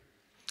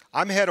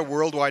 I'm head of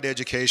worldwide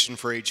education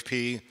for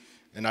HP,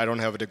 and I don't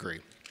have a degree.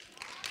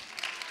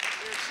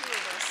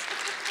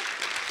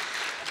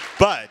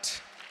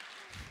 But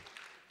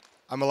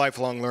I'm a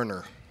lifelong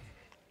learner.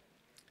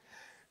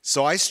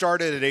 So I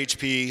started at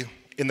HP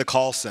in the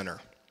call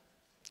center,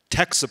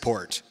 tech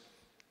support.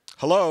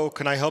 Hello,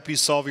 can I help you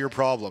solve your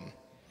problem?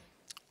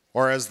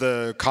 Or as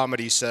the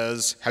comedy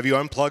says, have you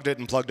unplugged it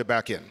and plugged it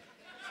back in?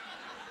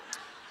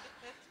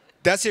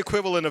 That's the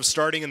equivalent of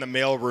starting in the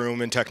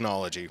mailroom in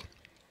technology.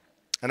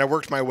 And I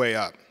worked my way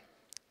up.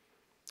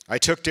 I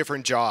took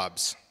different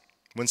jobs.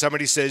 When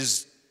somebody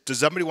says, does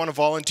somebody want to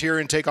volunteer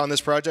and take on this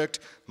project?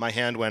 My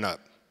hand went up.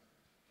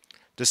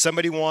 Does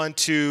somebody want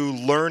to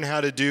learn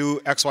how to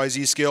do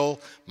XYZ skill?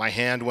 My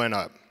hand went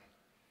up.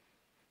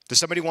 Does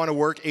somebody want to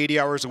work 80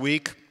 hours a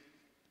week?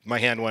 My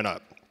hand went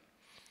up.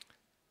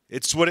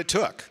 It's what it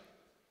took,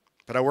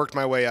 but I worked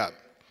my way up.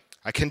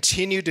 I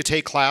continued to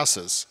take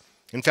classes.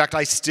 In fact,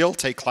 I still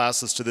take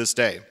classes to this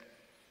day.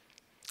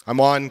 I'm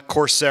on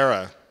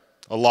Coursera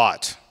a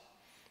lot.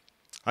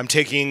 I'm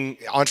taking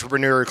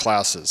entrepreneur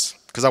classes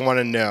because I want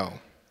to know.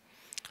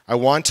 I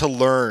want to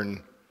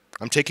learn.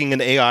 I'm taking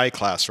an AI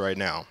class right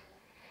now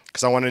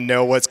because I want to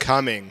know what's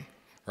coming,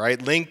 right?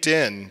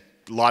 LinkedIn,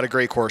 a lot of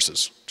great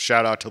courses.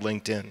 Shout out to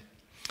LinkedIn.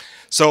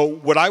 So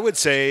what I would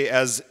say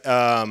as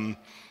an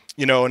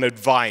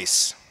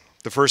advice,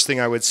 the first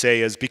thing I would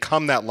say is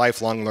become that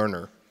lifelong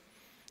learner.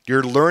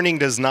 Your learning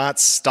does not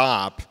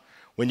stop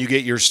when you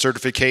get your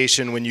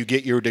certification, when you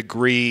get your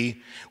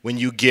degree, when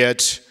you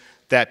get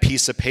that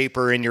piece of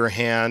paper in your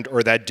hand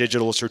or that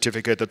digital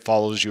certificate that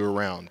follows you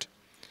around.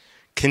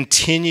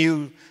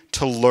 Continue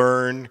to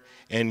learn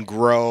and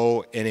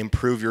grow and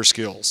improve your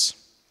skills.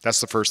 That's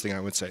the first thing I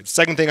would say. The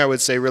second thing I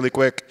would say really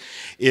quick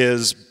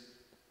is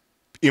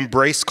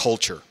embrace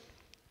culture.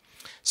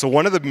 So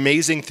one of the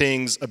amazing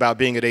things about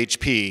being at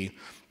HP,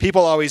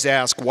 people always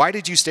ask, why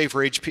did you stay at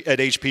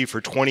HP for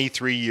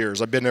 23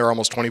 years? I've been there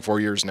almost 24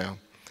 years now.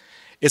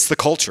 It's the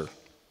culture.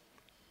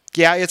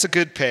 Yeah, it's a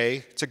good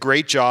pay, it's a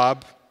great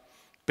job,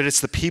 but it's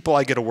the people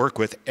I get to work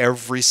with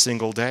every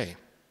single day.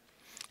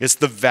 It's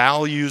the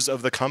values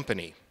of the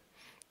company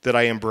that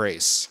I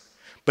embrace.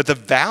 But the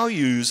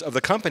values of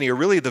the company are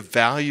really the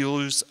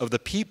values of the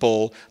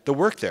people that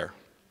work there.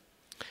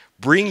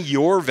 Bring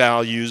your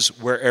values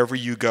wherever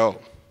you go.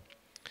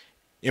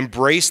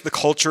 Embrace the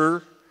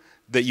culture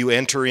that you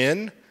enter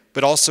in,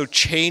 but also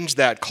change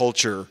that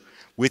culture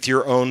with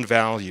your own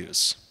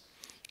values.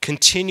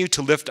 Continue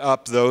to lift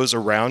up those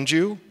around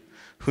you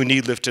who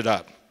need lifted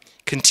up.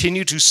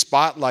 Continue to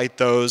spotlight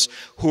those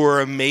who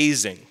are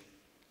amazing.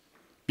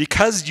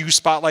 Because you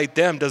spotlight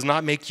them does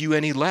not make you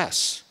any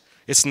less.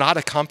 It's not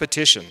a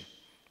competition,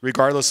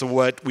 regardless of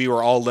what we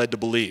were all led to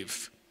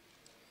believe.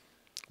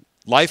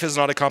 Life is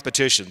not a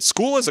competition.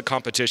 School is a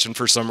competition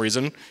for some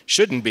reason.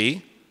 Shouldn't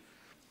be.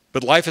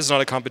 But life is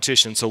not a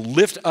competition. So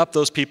lift up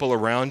those people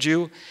around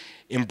you,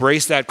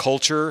 embrace that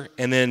culture,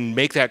 and then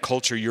make that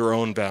culture your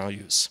own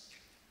values.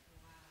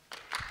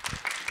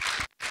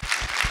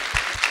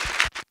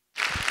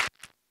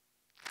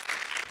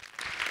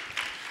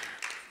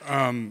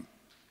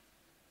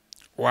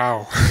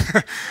 Wow.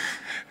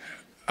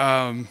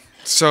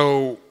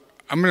 So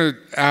I'm going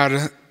to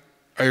add,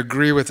 I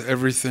agree with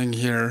everything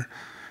here,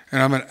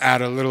 and I'm going to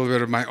add a little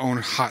bit of my own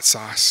hot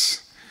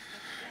sauce.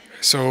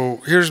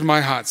 So here's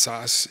my hot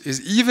sauce,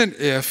 is even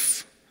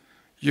if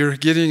you're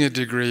getting a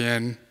degree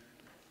in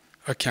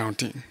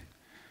accounting,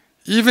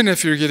 even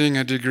if you're getting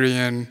a degree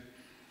in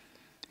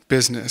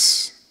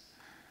business,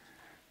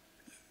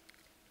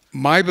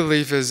 my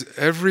belief is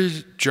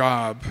every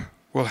job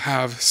will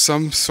have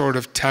some sort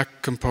of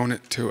tech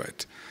component to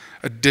it,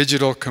 a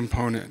digital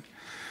component.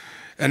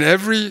 And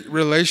every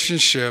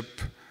relationship,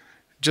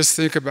 just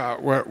think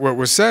about what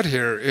was said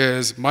here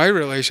is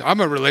I'm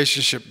a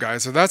relationship guy,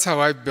 so that's how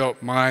I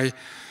built my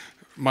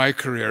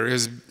career,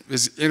 is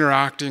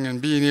interacting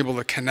and being able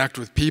to connect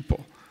with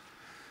people.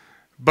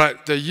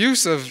 But the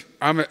use of,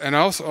 and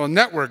also a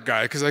network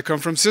guy, because I come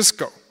from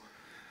Cisco.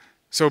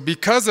 So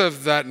because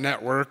of that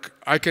network,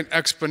 I can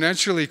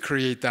exponentially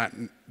create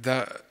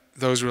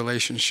those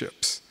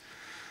relationships.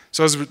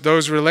 So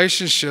those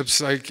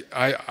relationships, like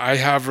I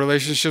have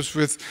relationships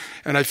with,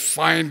 and I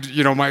find,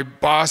 my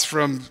boss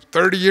from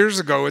 30 years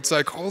ago, it's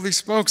like, holy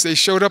smokes, they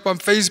showed up on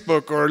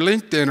Facebook or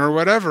LinkedIn or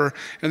whatever,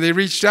 and they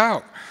reached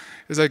out.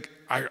 It's like,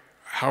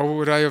 how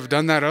would I have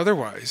done that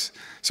otherwise?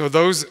 So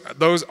those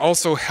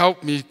also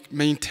help me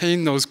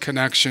maintain those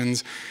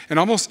connections and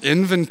almost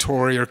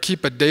inventory or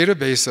keep a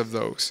database of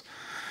those.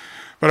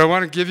 But I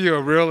want to give you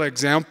a real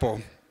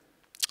example.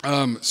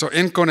 So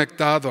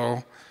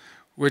Inconectado,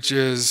 which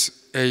is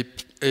an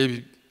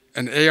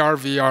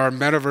AR/VR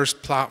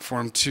metaverse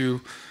platform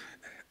to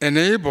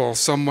enable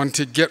someone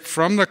to get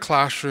from the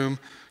classroom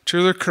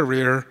to the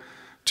career,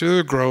 to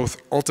the growth,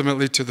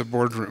 ultimately to the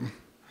boardroom.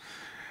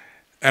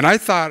 And I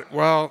thought,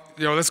 well,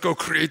 let's go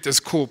create this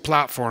cool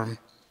platform.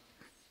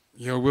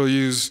 We'll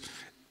use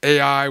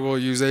AI, we'll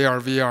use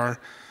AR/VR.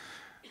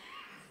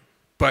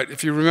 But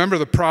if you remember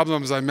the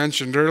problems I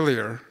mentioned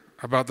earlier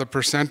about the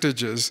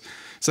percentages,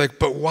 it's like,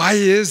 but why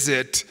is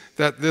it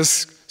that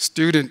this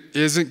student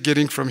isn't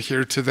getting from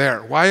here to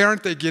there? Why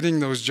aren't they getting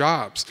those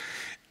jobs?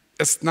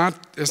 It's not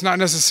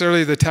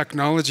necessarily the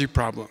technology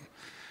problem.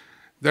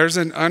 There's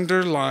an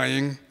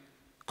underlying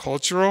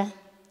cultural,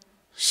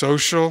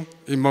 social,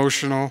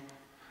 emotional,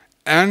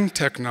 and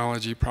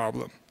technology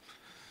problem.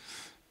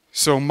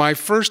 So my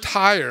first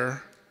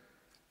hire,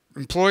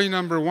 employee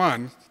number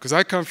one, because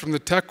I come from the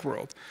tech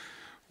world,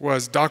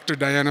 was Dr.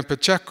 Diana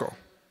Pacheco.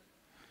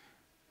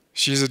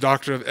 She's a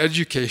doctor of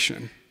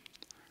education,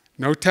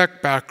 no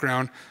tech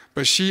background,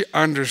 but she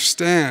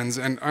understands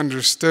and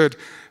understood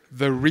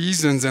the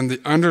reasons and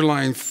the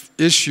underlying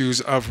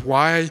issues of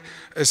why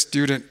a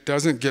student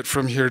doesn't get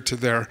from here to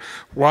there.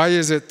 Why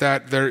is it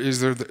that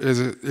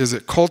is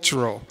it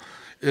cultural?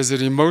 Is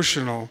it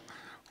emotional?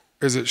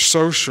 Is it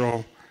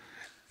social?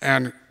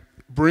 And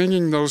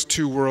bringing those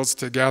two worlds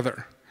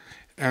together.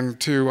 And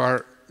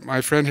to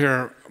my friend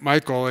here,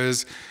 Michael,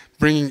 is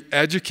bringing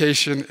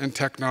education and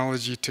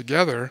technology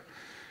together.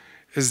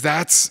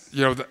 That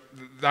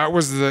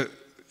was the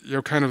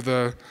kind of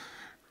the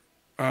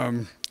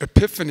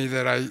epiphany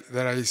that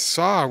I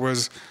saw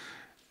was,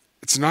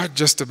 it's not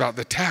just about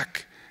the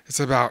tech, it's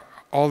about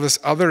all this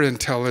other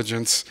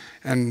intelligence.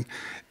 And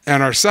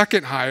our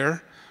second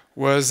hire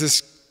was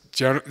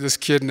this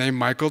kid named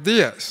Michael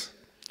Diaz.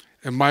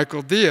 And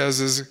Michael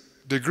Diaz's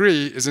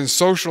degree is in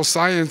social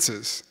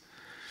sciences,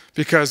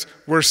 because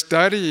we're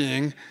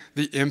studying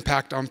the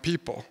impact on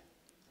people.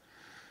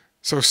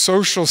 So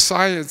social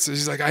science,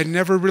 he's like, I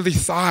never really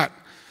thought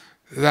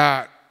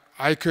that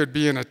I could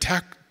be in a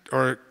tech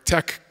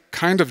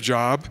kind of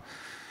job,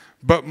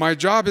 but my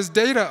job is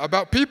data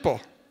about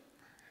people.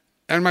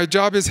 And my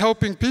job is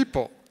helping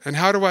people. And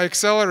how do I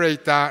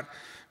accelerate that?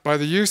 By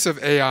the use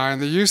of AI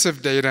and the use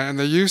of data and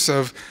the use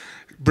of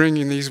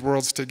bringing these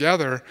worlds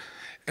together.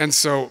 And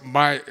so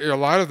a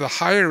lot of the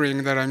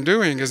hiring that I'm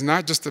doing is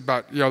not just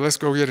about, let's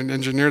go get an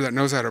engineer that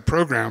knows how to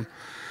program.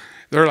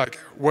 They're like,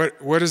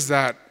 what is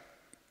that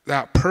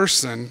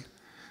person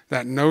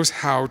that knows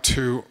how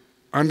to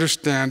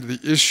understand the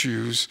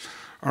issues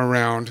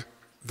around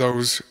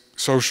those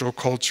social,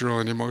 cultural,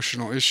 and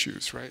emotional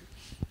issues, right?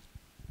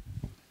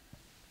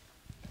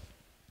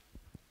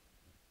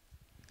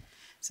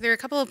 So there are a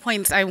couple of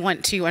points I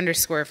want to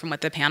underscore from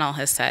what the panel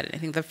has said. I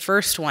think the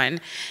first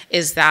one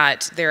is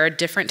that there are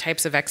different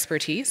types of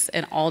expertise,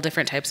 and all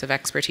different types of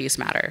expertise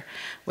matter.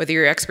 Whether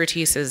your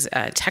expertise is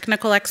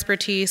technical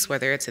expertise,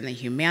 whether it's in the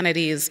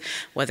humanities,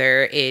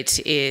 whether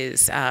it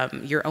is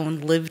your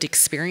own lived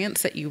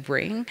experience that you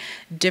bring,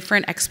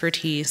 different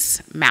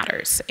expertise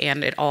matters,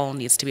 and it all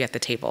needs to be at the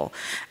table.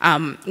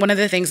 One of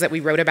the things that we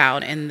wrote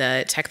about in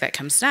the Tech That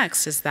Comes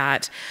Next is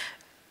that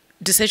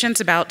decisions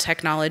about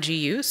technology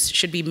use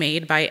should be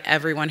made by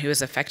everyone who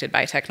is affected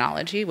by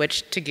technology,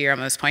 which, to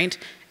Guillermo's point,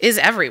 is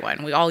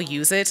everyone. We all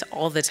use it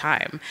all the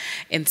time.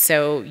 And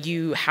so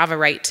you have a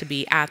right to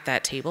be at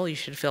that table. You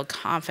should feel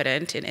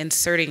confident in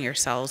inserting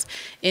yourselves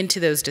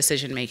into those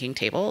decision-making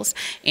tables.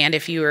 And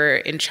if you are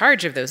in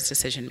charge of those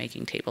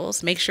decision-making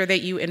tables, make sure that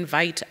you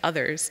invite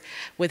others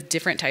with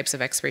different types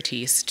of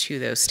expertise to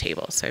those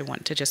tables. So I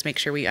want to just make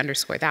sure we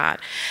underscore that.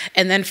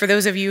 And then for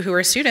those of you who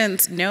are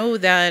students, know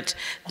that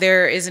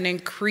there is an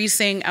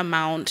increasing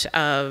amount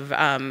of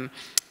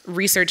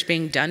research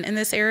being done in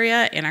this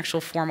area and actual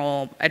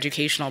formal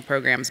educational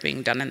programs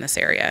being done in this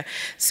area.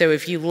 So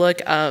if you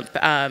look up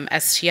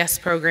STS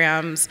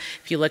programs,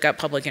 if you look up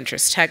public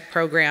interest tech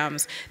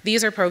programs,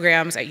 these are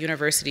programs at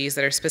universities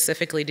that are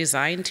specifically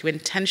designed to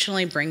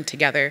intentionally bring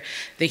together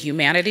the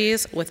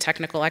humanities with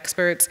technical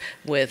experts,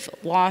 with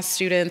law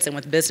students, and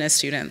with business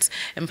students,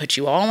 and put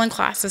you all in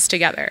classes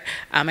together.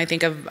 I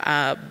think of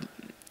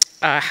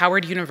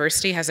Howard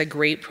University has a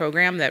great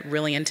program that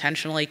really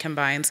intentionally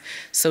combines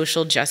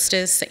social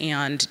justice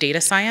and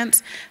data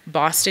science.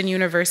 Boston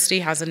University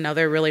has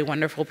another really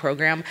wonderful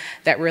program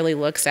that really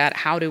looks at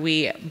how do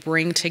we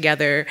bring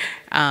together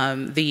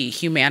the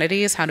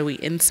humanities, how do we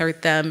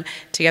insert them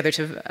together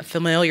to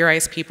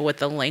familiarize people with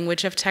the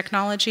language of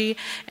technology,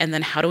 and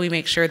then how do we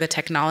make sure the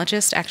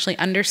technologists actually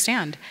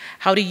understand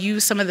how to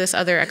use some of this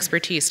other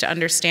expertise to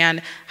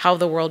understand how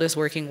the world is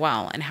working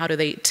well, and how do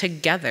they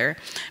together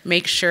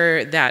make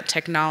sure that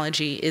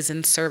technology is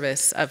in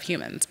service of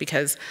humans,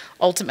 because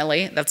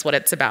ultimately that's what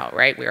it's about,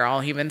 right? We're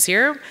all humans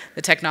here.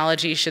 The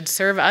technology should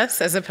serve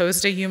us as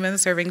opposed to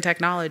humans serving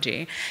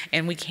technology.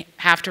 And we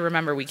have to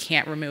remember we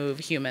can't remove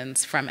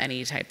humans from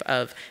any type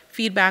of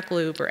feedback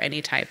loop or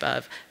any type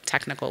of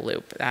technical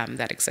loop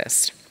that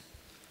exists.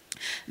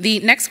 The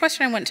next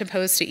question I want to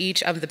pose to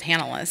each of the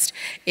panelists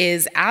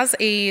is, as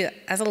a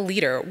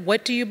leader,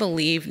 what do you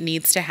believe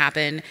needs to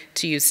happen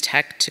to use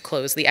tech to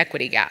close the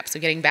equity gap? So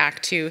getting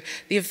back to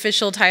the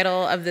official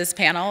title of this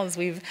panel, as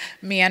we've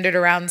meandered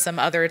around some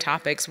other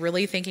topics,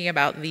 really thinking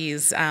about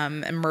these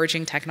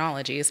emerging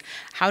technologies,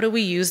 how do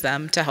we use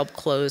them to help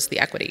close the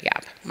equity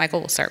gap?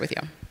 Michael, we'll start with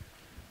you.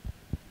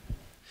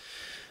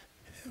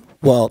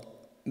 Well,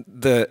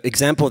 the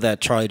example that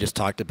Charlie just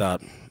talked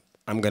about,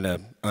 I'm going to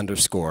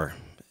underscore.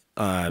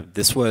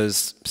 This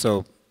was,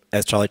 so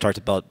as Charlie talked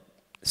about,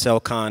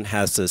 CellCon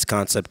has this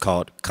concept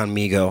called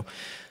Conmigo.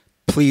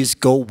 Please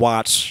go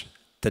watch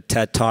the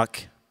TED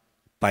Talk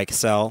by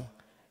Cell.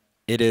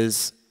 It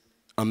is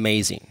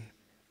amazing.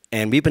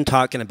 And we've been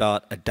talking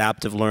about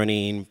adaptive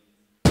learning,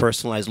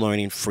 personalized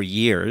learning for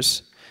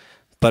years,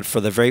 but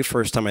for the very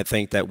first time I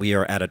think that we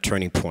are at a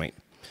turning point.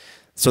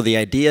 So the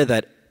idea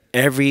that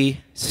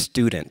every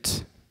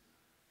student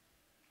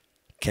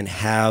can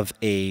have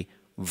a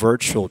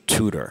virtual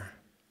tutor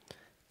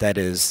that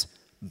is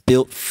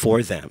built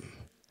for them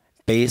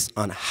based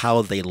on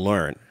how they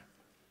learn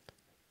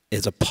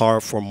is a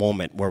powerful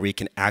moment where we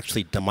can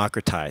actually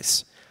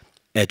democratize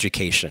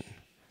education.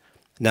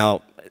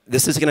 Now,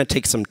 this is going to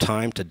take some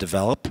time to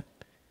develop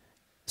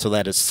so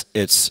that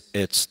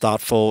it's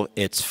thoughtful,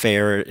 it's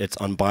fair, it's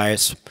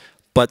unbiased,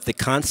 but the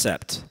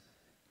concept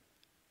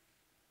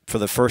for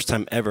the first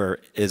time ever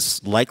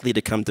is likely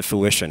to come to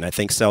fruition. I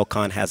think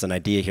CellCon has an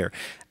idea here.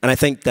 And I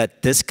think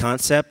that this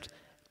concept,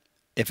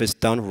 if it's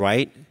done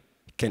right,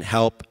 can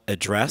help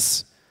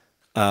address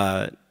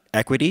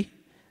equity.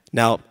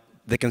 Now,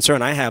 the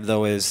concern I have,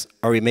 though, is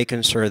are we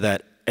making sure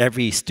that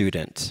every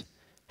student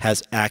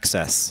has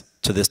access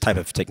to this type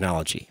of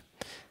technology?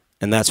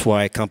 And that's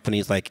why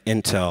companies like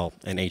Intel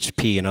and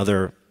HP and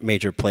other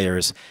major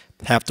players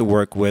have to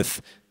work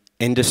with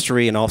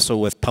industry and also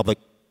with public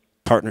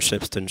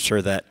partnerships to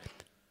ensure that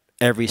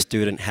every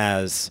student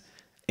has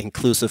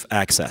inclusive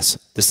access.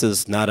 This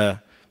is not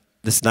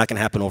going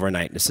to happen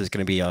overnight. This is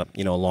going to be a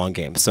long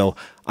game. So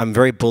I'm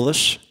very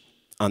bullish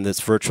on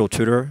this virtual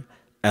tutor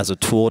as a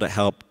tool to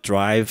help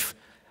drive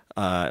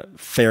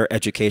fair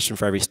education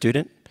for every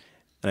student.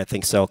 And I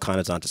think CellCon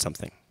is onto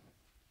something.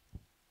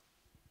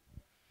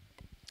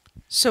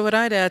 So what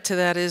I'd add to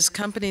that is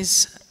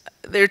companies,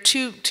 there are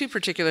two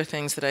particular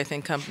things that I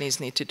think companies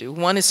need to do.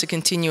 One is to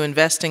continue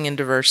investing in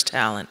diverse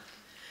talent.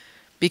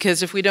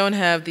 Because if we don't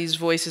have these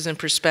voices and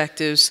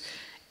perspectives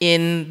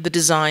in the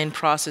design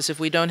process, if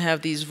we don't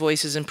have these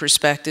voices and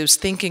perspectives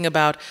thinking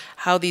about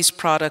how these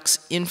products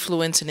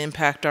influence and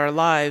impact our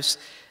lives,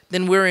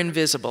 then we're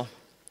invisible.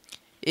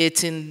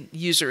 It's in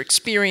user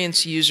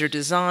experience, user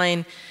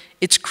design.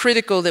 It's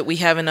critical that we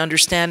have an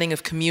understanding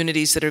of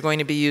communities that are going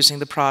to be using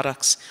the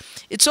products.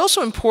 It's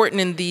also important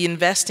in the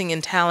investing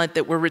in talent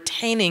that we're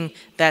retaining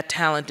that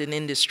talent in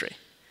industry.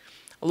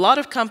 A lot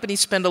of companies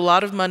spend a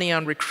lot of money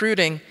on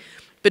recruiting,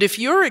 but if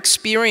your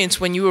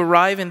experience when you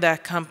arrive in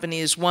that company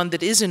is one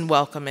that isn't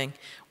welcoming,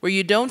 where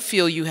you don't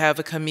feel you have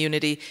a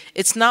community,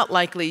 it's not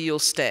likely you'll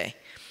stay.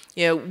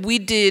 You know, we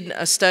did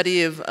a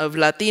study of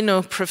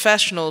Latino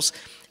professionals,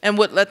 and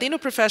what Latino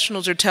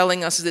professionals are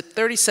telling us is that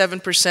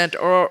 37%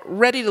 are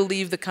ready to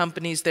leave the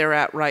companies they're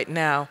at right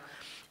now.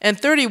 And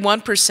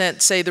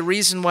 31% say the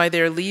reason why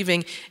they're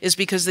leaving is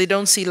because they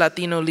don't see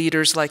Latino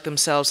leaders like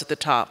themselves at the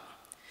top.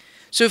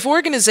 So if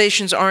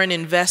organizations aren't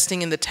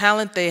investing in the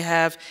talent they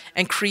have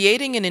and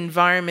creating an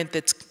environment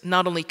that's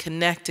not only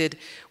connected,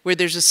 where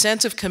there's a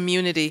sense of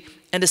community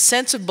and a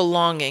sense of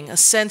belonging, a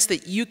sense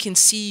that you can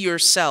see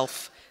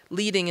yourself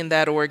leading in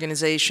that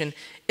organization,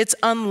 it's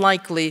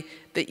unlikely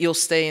that you'll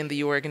stay in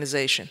the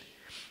organization.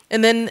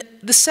 And then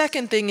the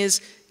second thing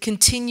is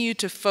continue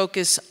to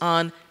focus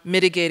on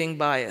mitigating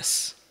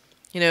bias.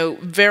 You know,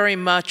 very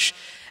much,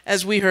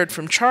 as we heard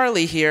from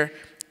Charlie here,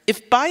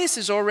 if bias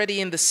is already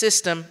in the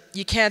system,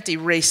 you can't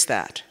erase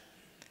that.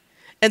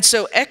 And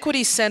so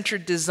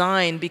equity-centered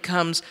design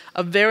becomes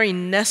a very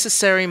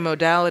necessary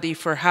modality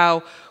for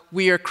how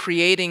we are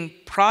creating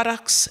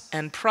products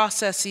and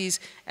processes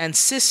and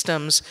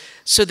systems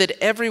so that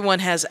everyone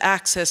has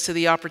access to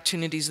the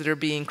opportunities that are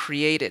being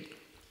created.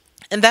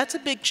 And that's a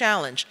big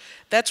challenge.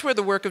 That's where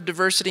the work of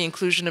diversity,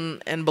 inclusion,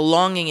 and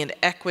belonging and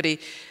equity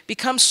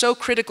becomes so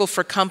critical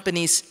for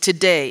companies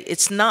today.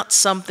 It's not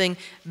something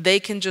they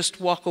can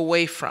just walk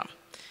away from.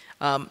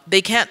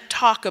 They can't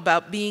talk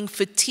about being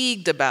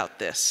fatigued about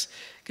this.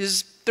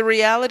 Because the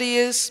reality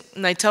is,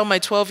 and I tell my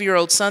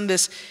 12-year-old son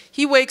this,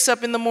 he wakes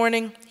up in the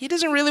morning, he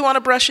doesn't really want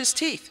to brush his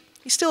teeth.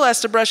 He still has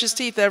to brush his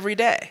teeth every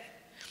day.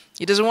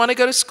 He doesn't want to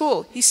go to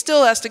school. He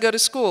still has to go to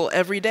school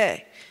every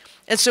day.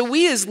 And so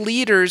we as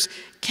leaders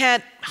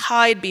can't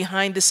hide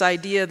behind this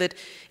idea that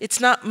it's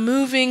not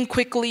moving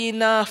quickly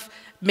enough,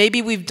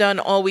 maybe we've done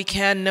all we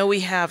can, no we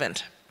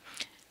haven't.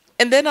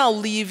 And then I'll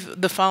leave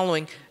the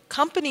following.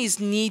 Companies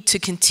need to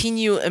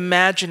continue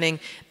imagining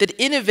that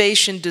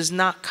innovation does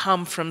not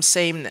come from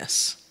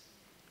sameness.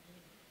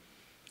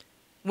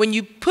 When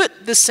you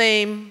put the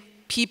same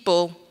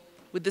people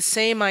with the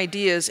same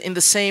ideas in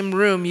the same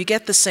room, you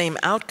get the same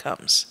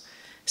outcomes.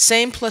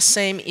 Same plus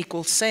same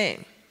equals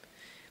same.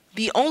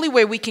 The only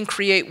way we can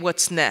create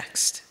what's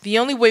next, the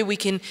only way we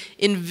can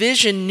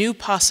envision new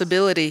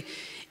possibility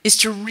is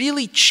to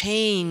really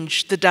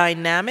change the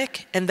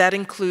dynamic, and that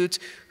includes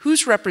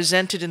who's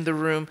represented in the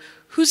room,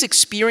 whose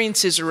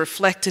experiences are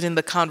reflected in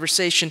the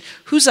conversation,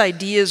 whose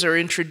ideas are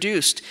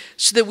introduced,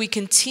 so that we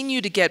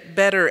continue to get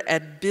better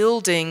at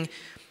building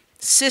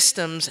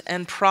systems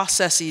and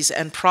processes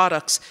and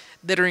products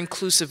that are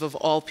inclusive of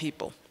all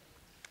people.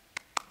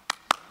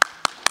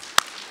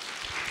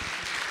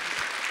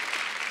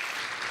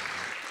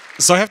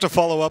 So I have to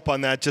follow up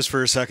on that just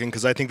for a second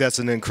because I think that's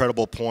an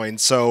incredible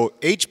point. So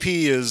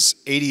HP is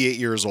 88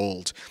 years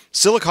old.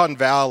 Silicon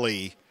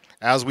Valley,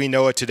 as we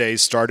know it today,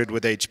 started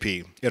with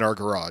HP in our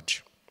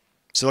garage.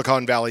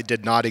 Silicon Valley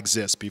did not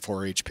exist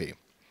before HP.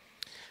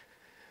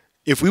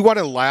 If we want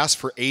to last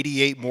for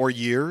 88 more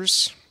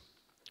years,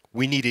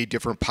 we need a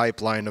different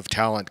pipeline of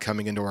talent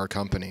coming into our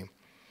company.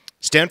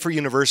 Stanford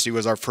University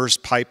was our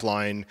first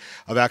pipeline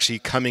of actually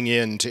coming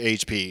into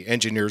HP,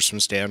 engineers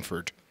from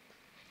Stanford.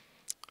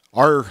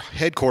 Our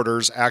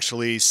headquarters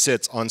actually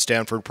sits on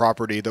Stanford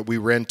property that we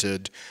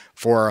rented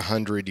for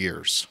 100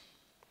 years.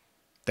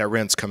 That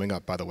rent's coming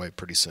up, by the way,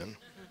 pretty soon.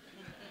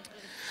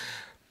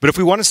 But if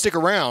we want to stick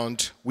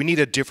around, we need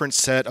a different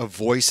set of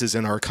voices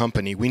in our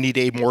company. We need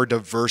a more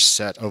diverse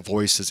set of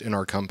voices in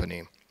our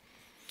company.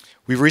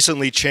 We've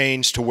recently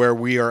changed to where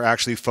we are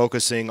actually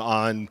focusing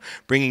on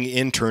bringing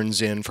interns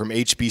in from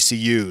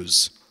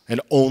HBCUs and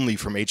only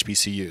from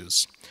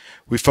HBCUs.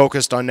 We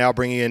focused on now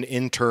bringing in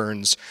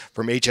interns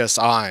from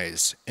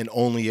HSIs and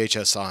only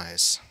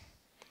HSIs.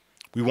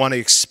 We want to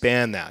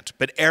expand that,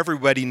 but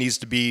everybody needs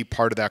to be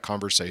part of that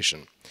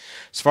conversation.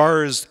 As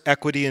far as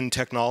equity in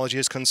technology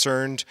is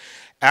concerned,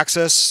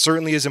 access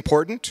certainly is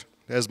important,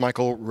 as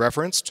Michael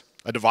referenced.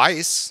 A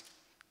device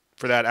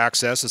for that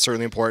access is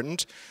certainly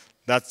important.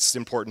 That's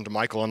important to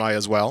Michael and I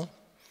as well,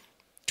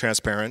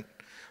 transparent.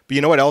 But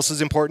you know what else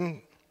is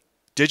important?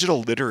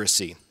 Digital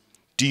literacy.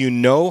 Do you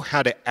know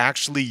how to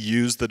actually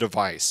use the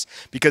device?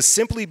 Because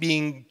simply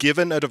being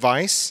given a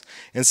device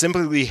and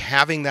simply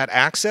having that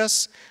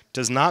access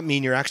does not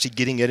mean you're actually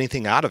getting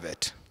anything out of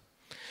it.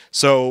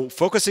 So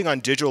focusing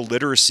on digital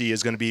literacy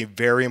is going to be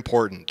very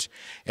important.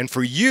 And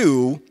for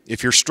you,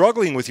 if you're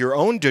struggling with your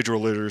own digital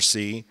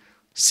literacy,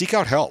 seek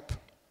out help.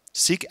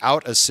 Seek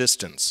out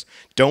assistance.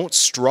 Don't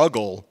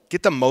struggle.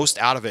 Get the most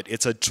out of it.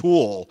 It's a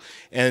tool.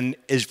 And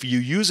if you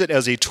use it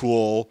as a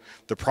tool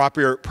the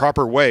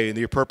proper way,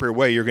 the appropriate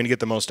way, you're going to get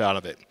the most out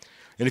of it.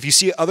 And if you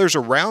see others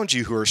around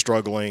you who are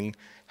struggling,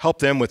 help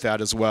them with that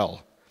as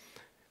well.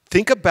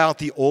 Think about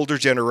the older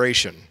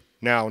generation.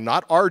 Now,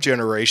 not our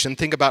generation.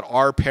 Think about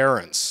our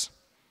parents.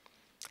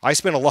 I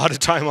spent a lot of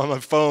time on my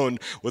phone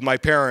with my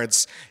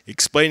parents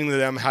explaining to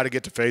them how to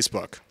get to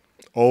Facebook.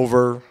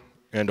 over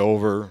and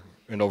over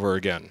and over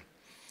again,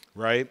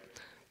 right?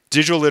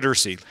 Digital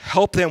literacy,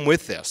 help them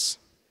with this,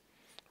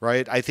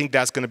 right? I think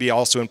that's going to be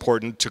also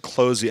important to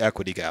close the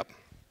equity gap.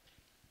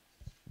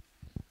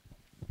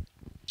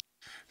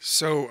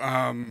 So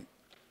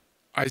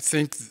I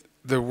think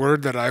the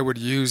word that I would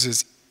use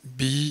is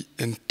be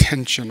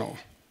intentional.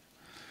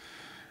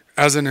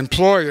 As an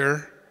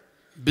employer,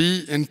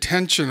 be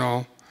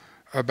intentional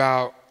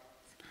about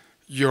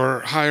your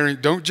hiring.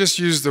 Don't just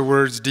use the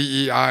words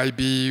DEI,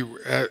 B,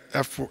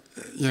 F,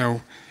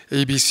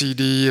 A, B, C,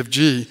 D, E, F,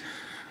 G.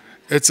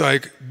 It's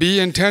like, be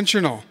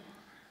intentional.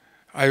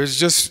 I was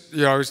just,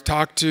 I was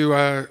talked to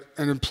an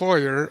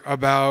employer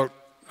about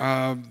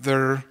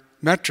their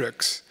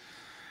metrics.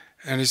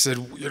 And he said,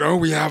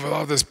 we have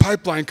all this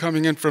pipeline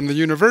coming in from the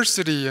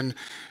university. And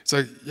it's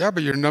like, yeah,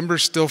 but your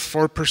number's still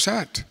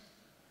 4%.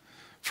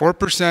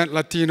 4%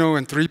 Latino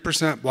and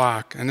 3%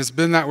 Black. And it's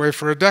been that way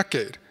for a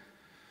decade.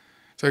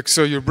 It's like,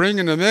 so you're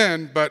bringing them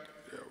in, but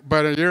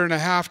a year and a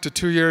half to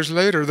 2 years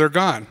later, they're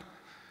gone.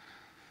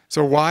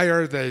 So why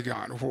are they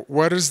gone?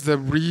 What is the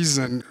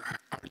reason?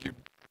 Are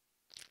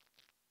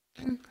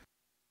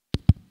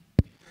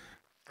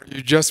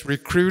you just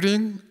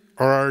recruiting,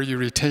 or are you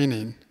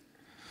retaining?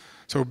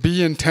 So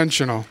be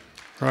intentional,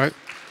 right?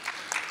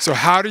 So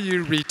how do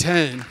you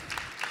retain?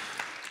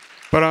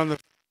 But on the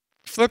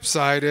flip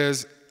side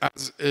is,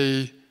 as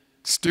a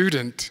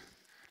student,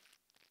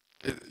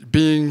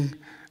 being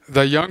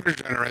the younger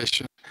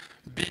generation,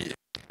 be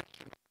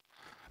intentional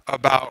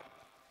about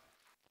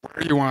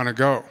where you want to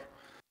go.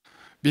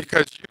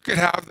 Because you could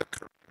have the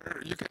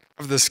career, you could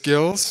have the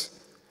skills,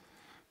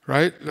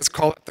 right? Let's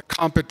call it the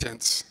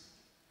competence.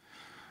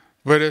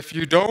 But if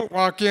you don't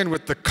walk in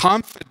with the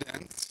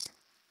confidence,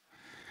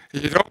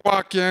 you don't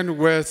walk in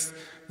with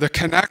the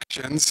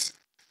connections,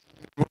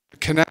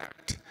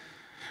 connect,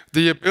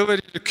 the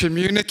ability to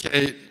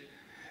communicate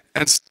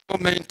and still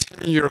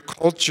maintain your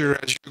culture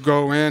as you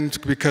go in,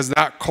 because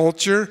that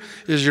culture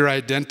is your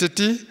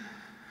identity,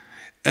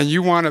 and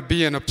you want to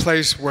be in a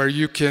place where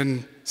you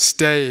can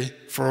stay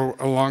for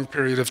a long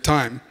period of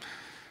time.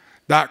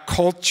 That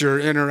culture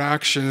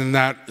interaction and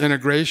that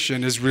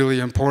integration is really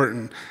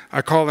important.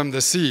 I call them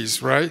the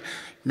C's, right?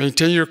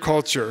 Maintain your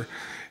culture.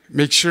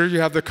 Make sure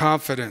you have the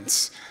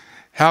confidence,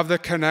 have the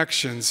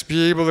connections,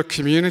 be able to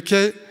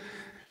communicate,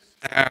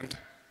 and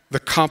the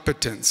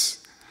competence.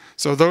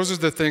 So those are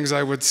the things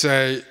I would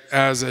say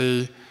as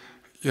a,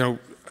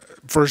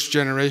 first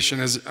generation,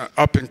 as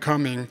up and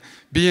coming.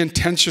 Be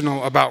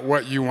intentional about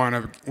what you want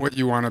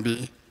to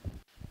be.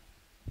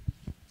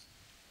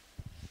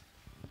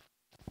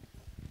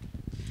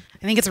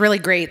 I think it's really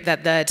great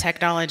that the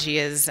technology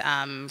is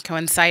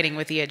coinciding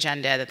with the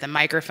agenda, that the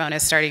microphone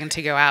is starting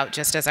to go out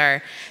just as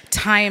our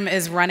time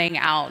is running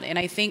out. And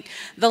I think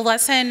the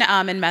lesson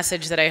and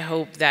message that I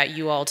hope that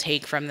you all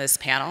take from this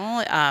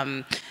panel,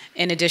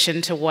 in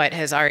addition to what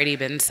has already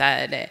been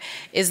said,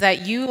 is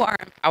that you are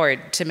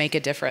empowered to make a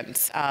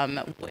difference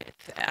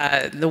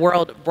with the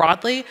world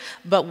broadly,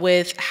 but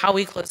with how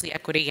we close the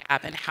equity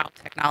gap and how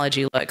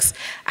technology looks.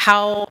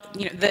 How,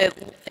 the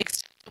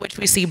which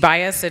we see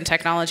bias in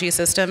technology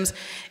systems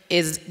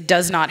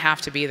does not have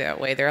to be that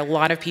way. There are a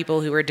lot of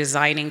people who are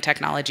designing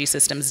technology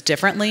systems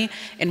differently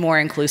and more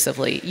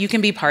inclusively. You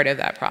can be part of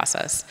that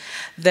process.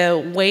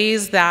 The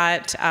ways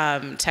that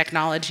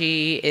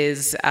technology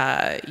is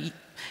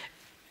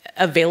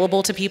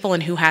available to people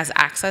and who has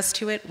access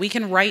to it, we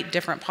can write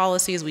different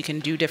policies, we can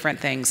do different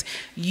things.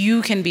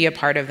 You can be a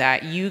part of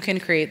that. You can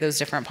create those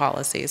different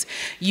policies.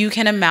 You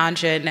can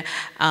imagine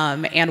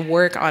and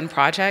work on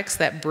projects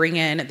that bring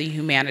in the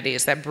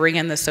humanities, that bring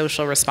in the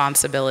social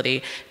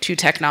responsibility to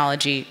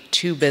technology,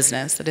 to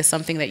business. That is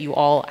something that you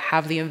all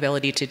have the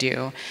ability to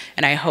do.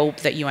 And I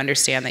hope that you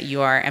understand that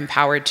you are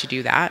empowered to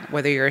do that,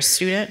 whether you're a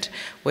student,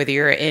 whether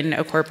you're in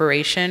a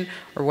corporation,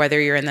 or whether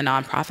you're in the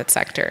nonprofit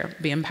sector.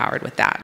 Be empowered with that.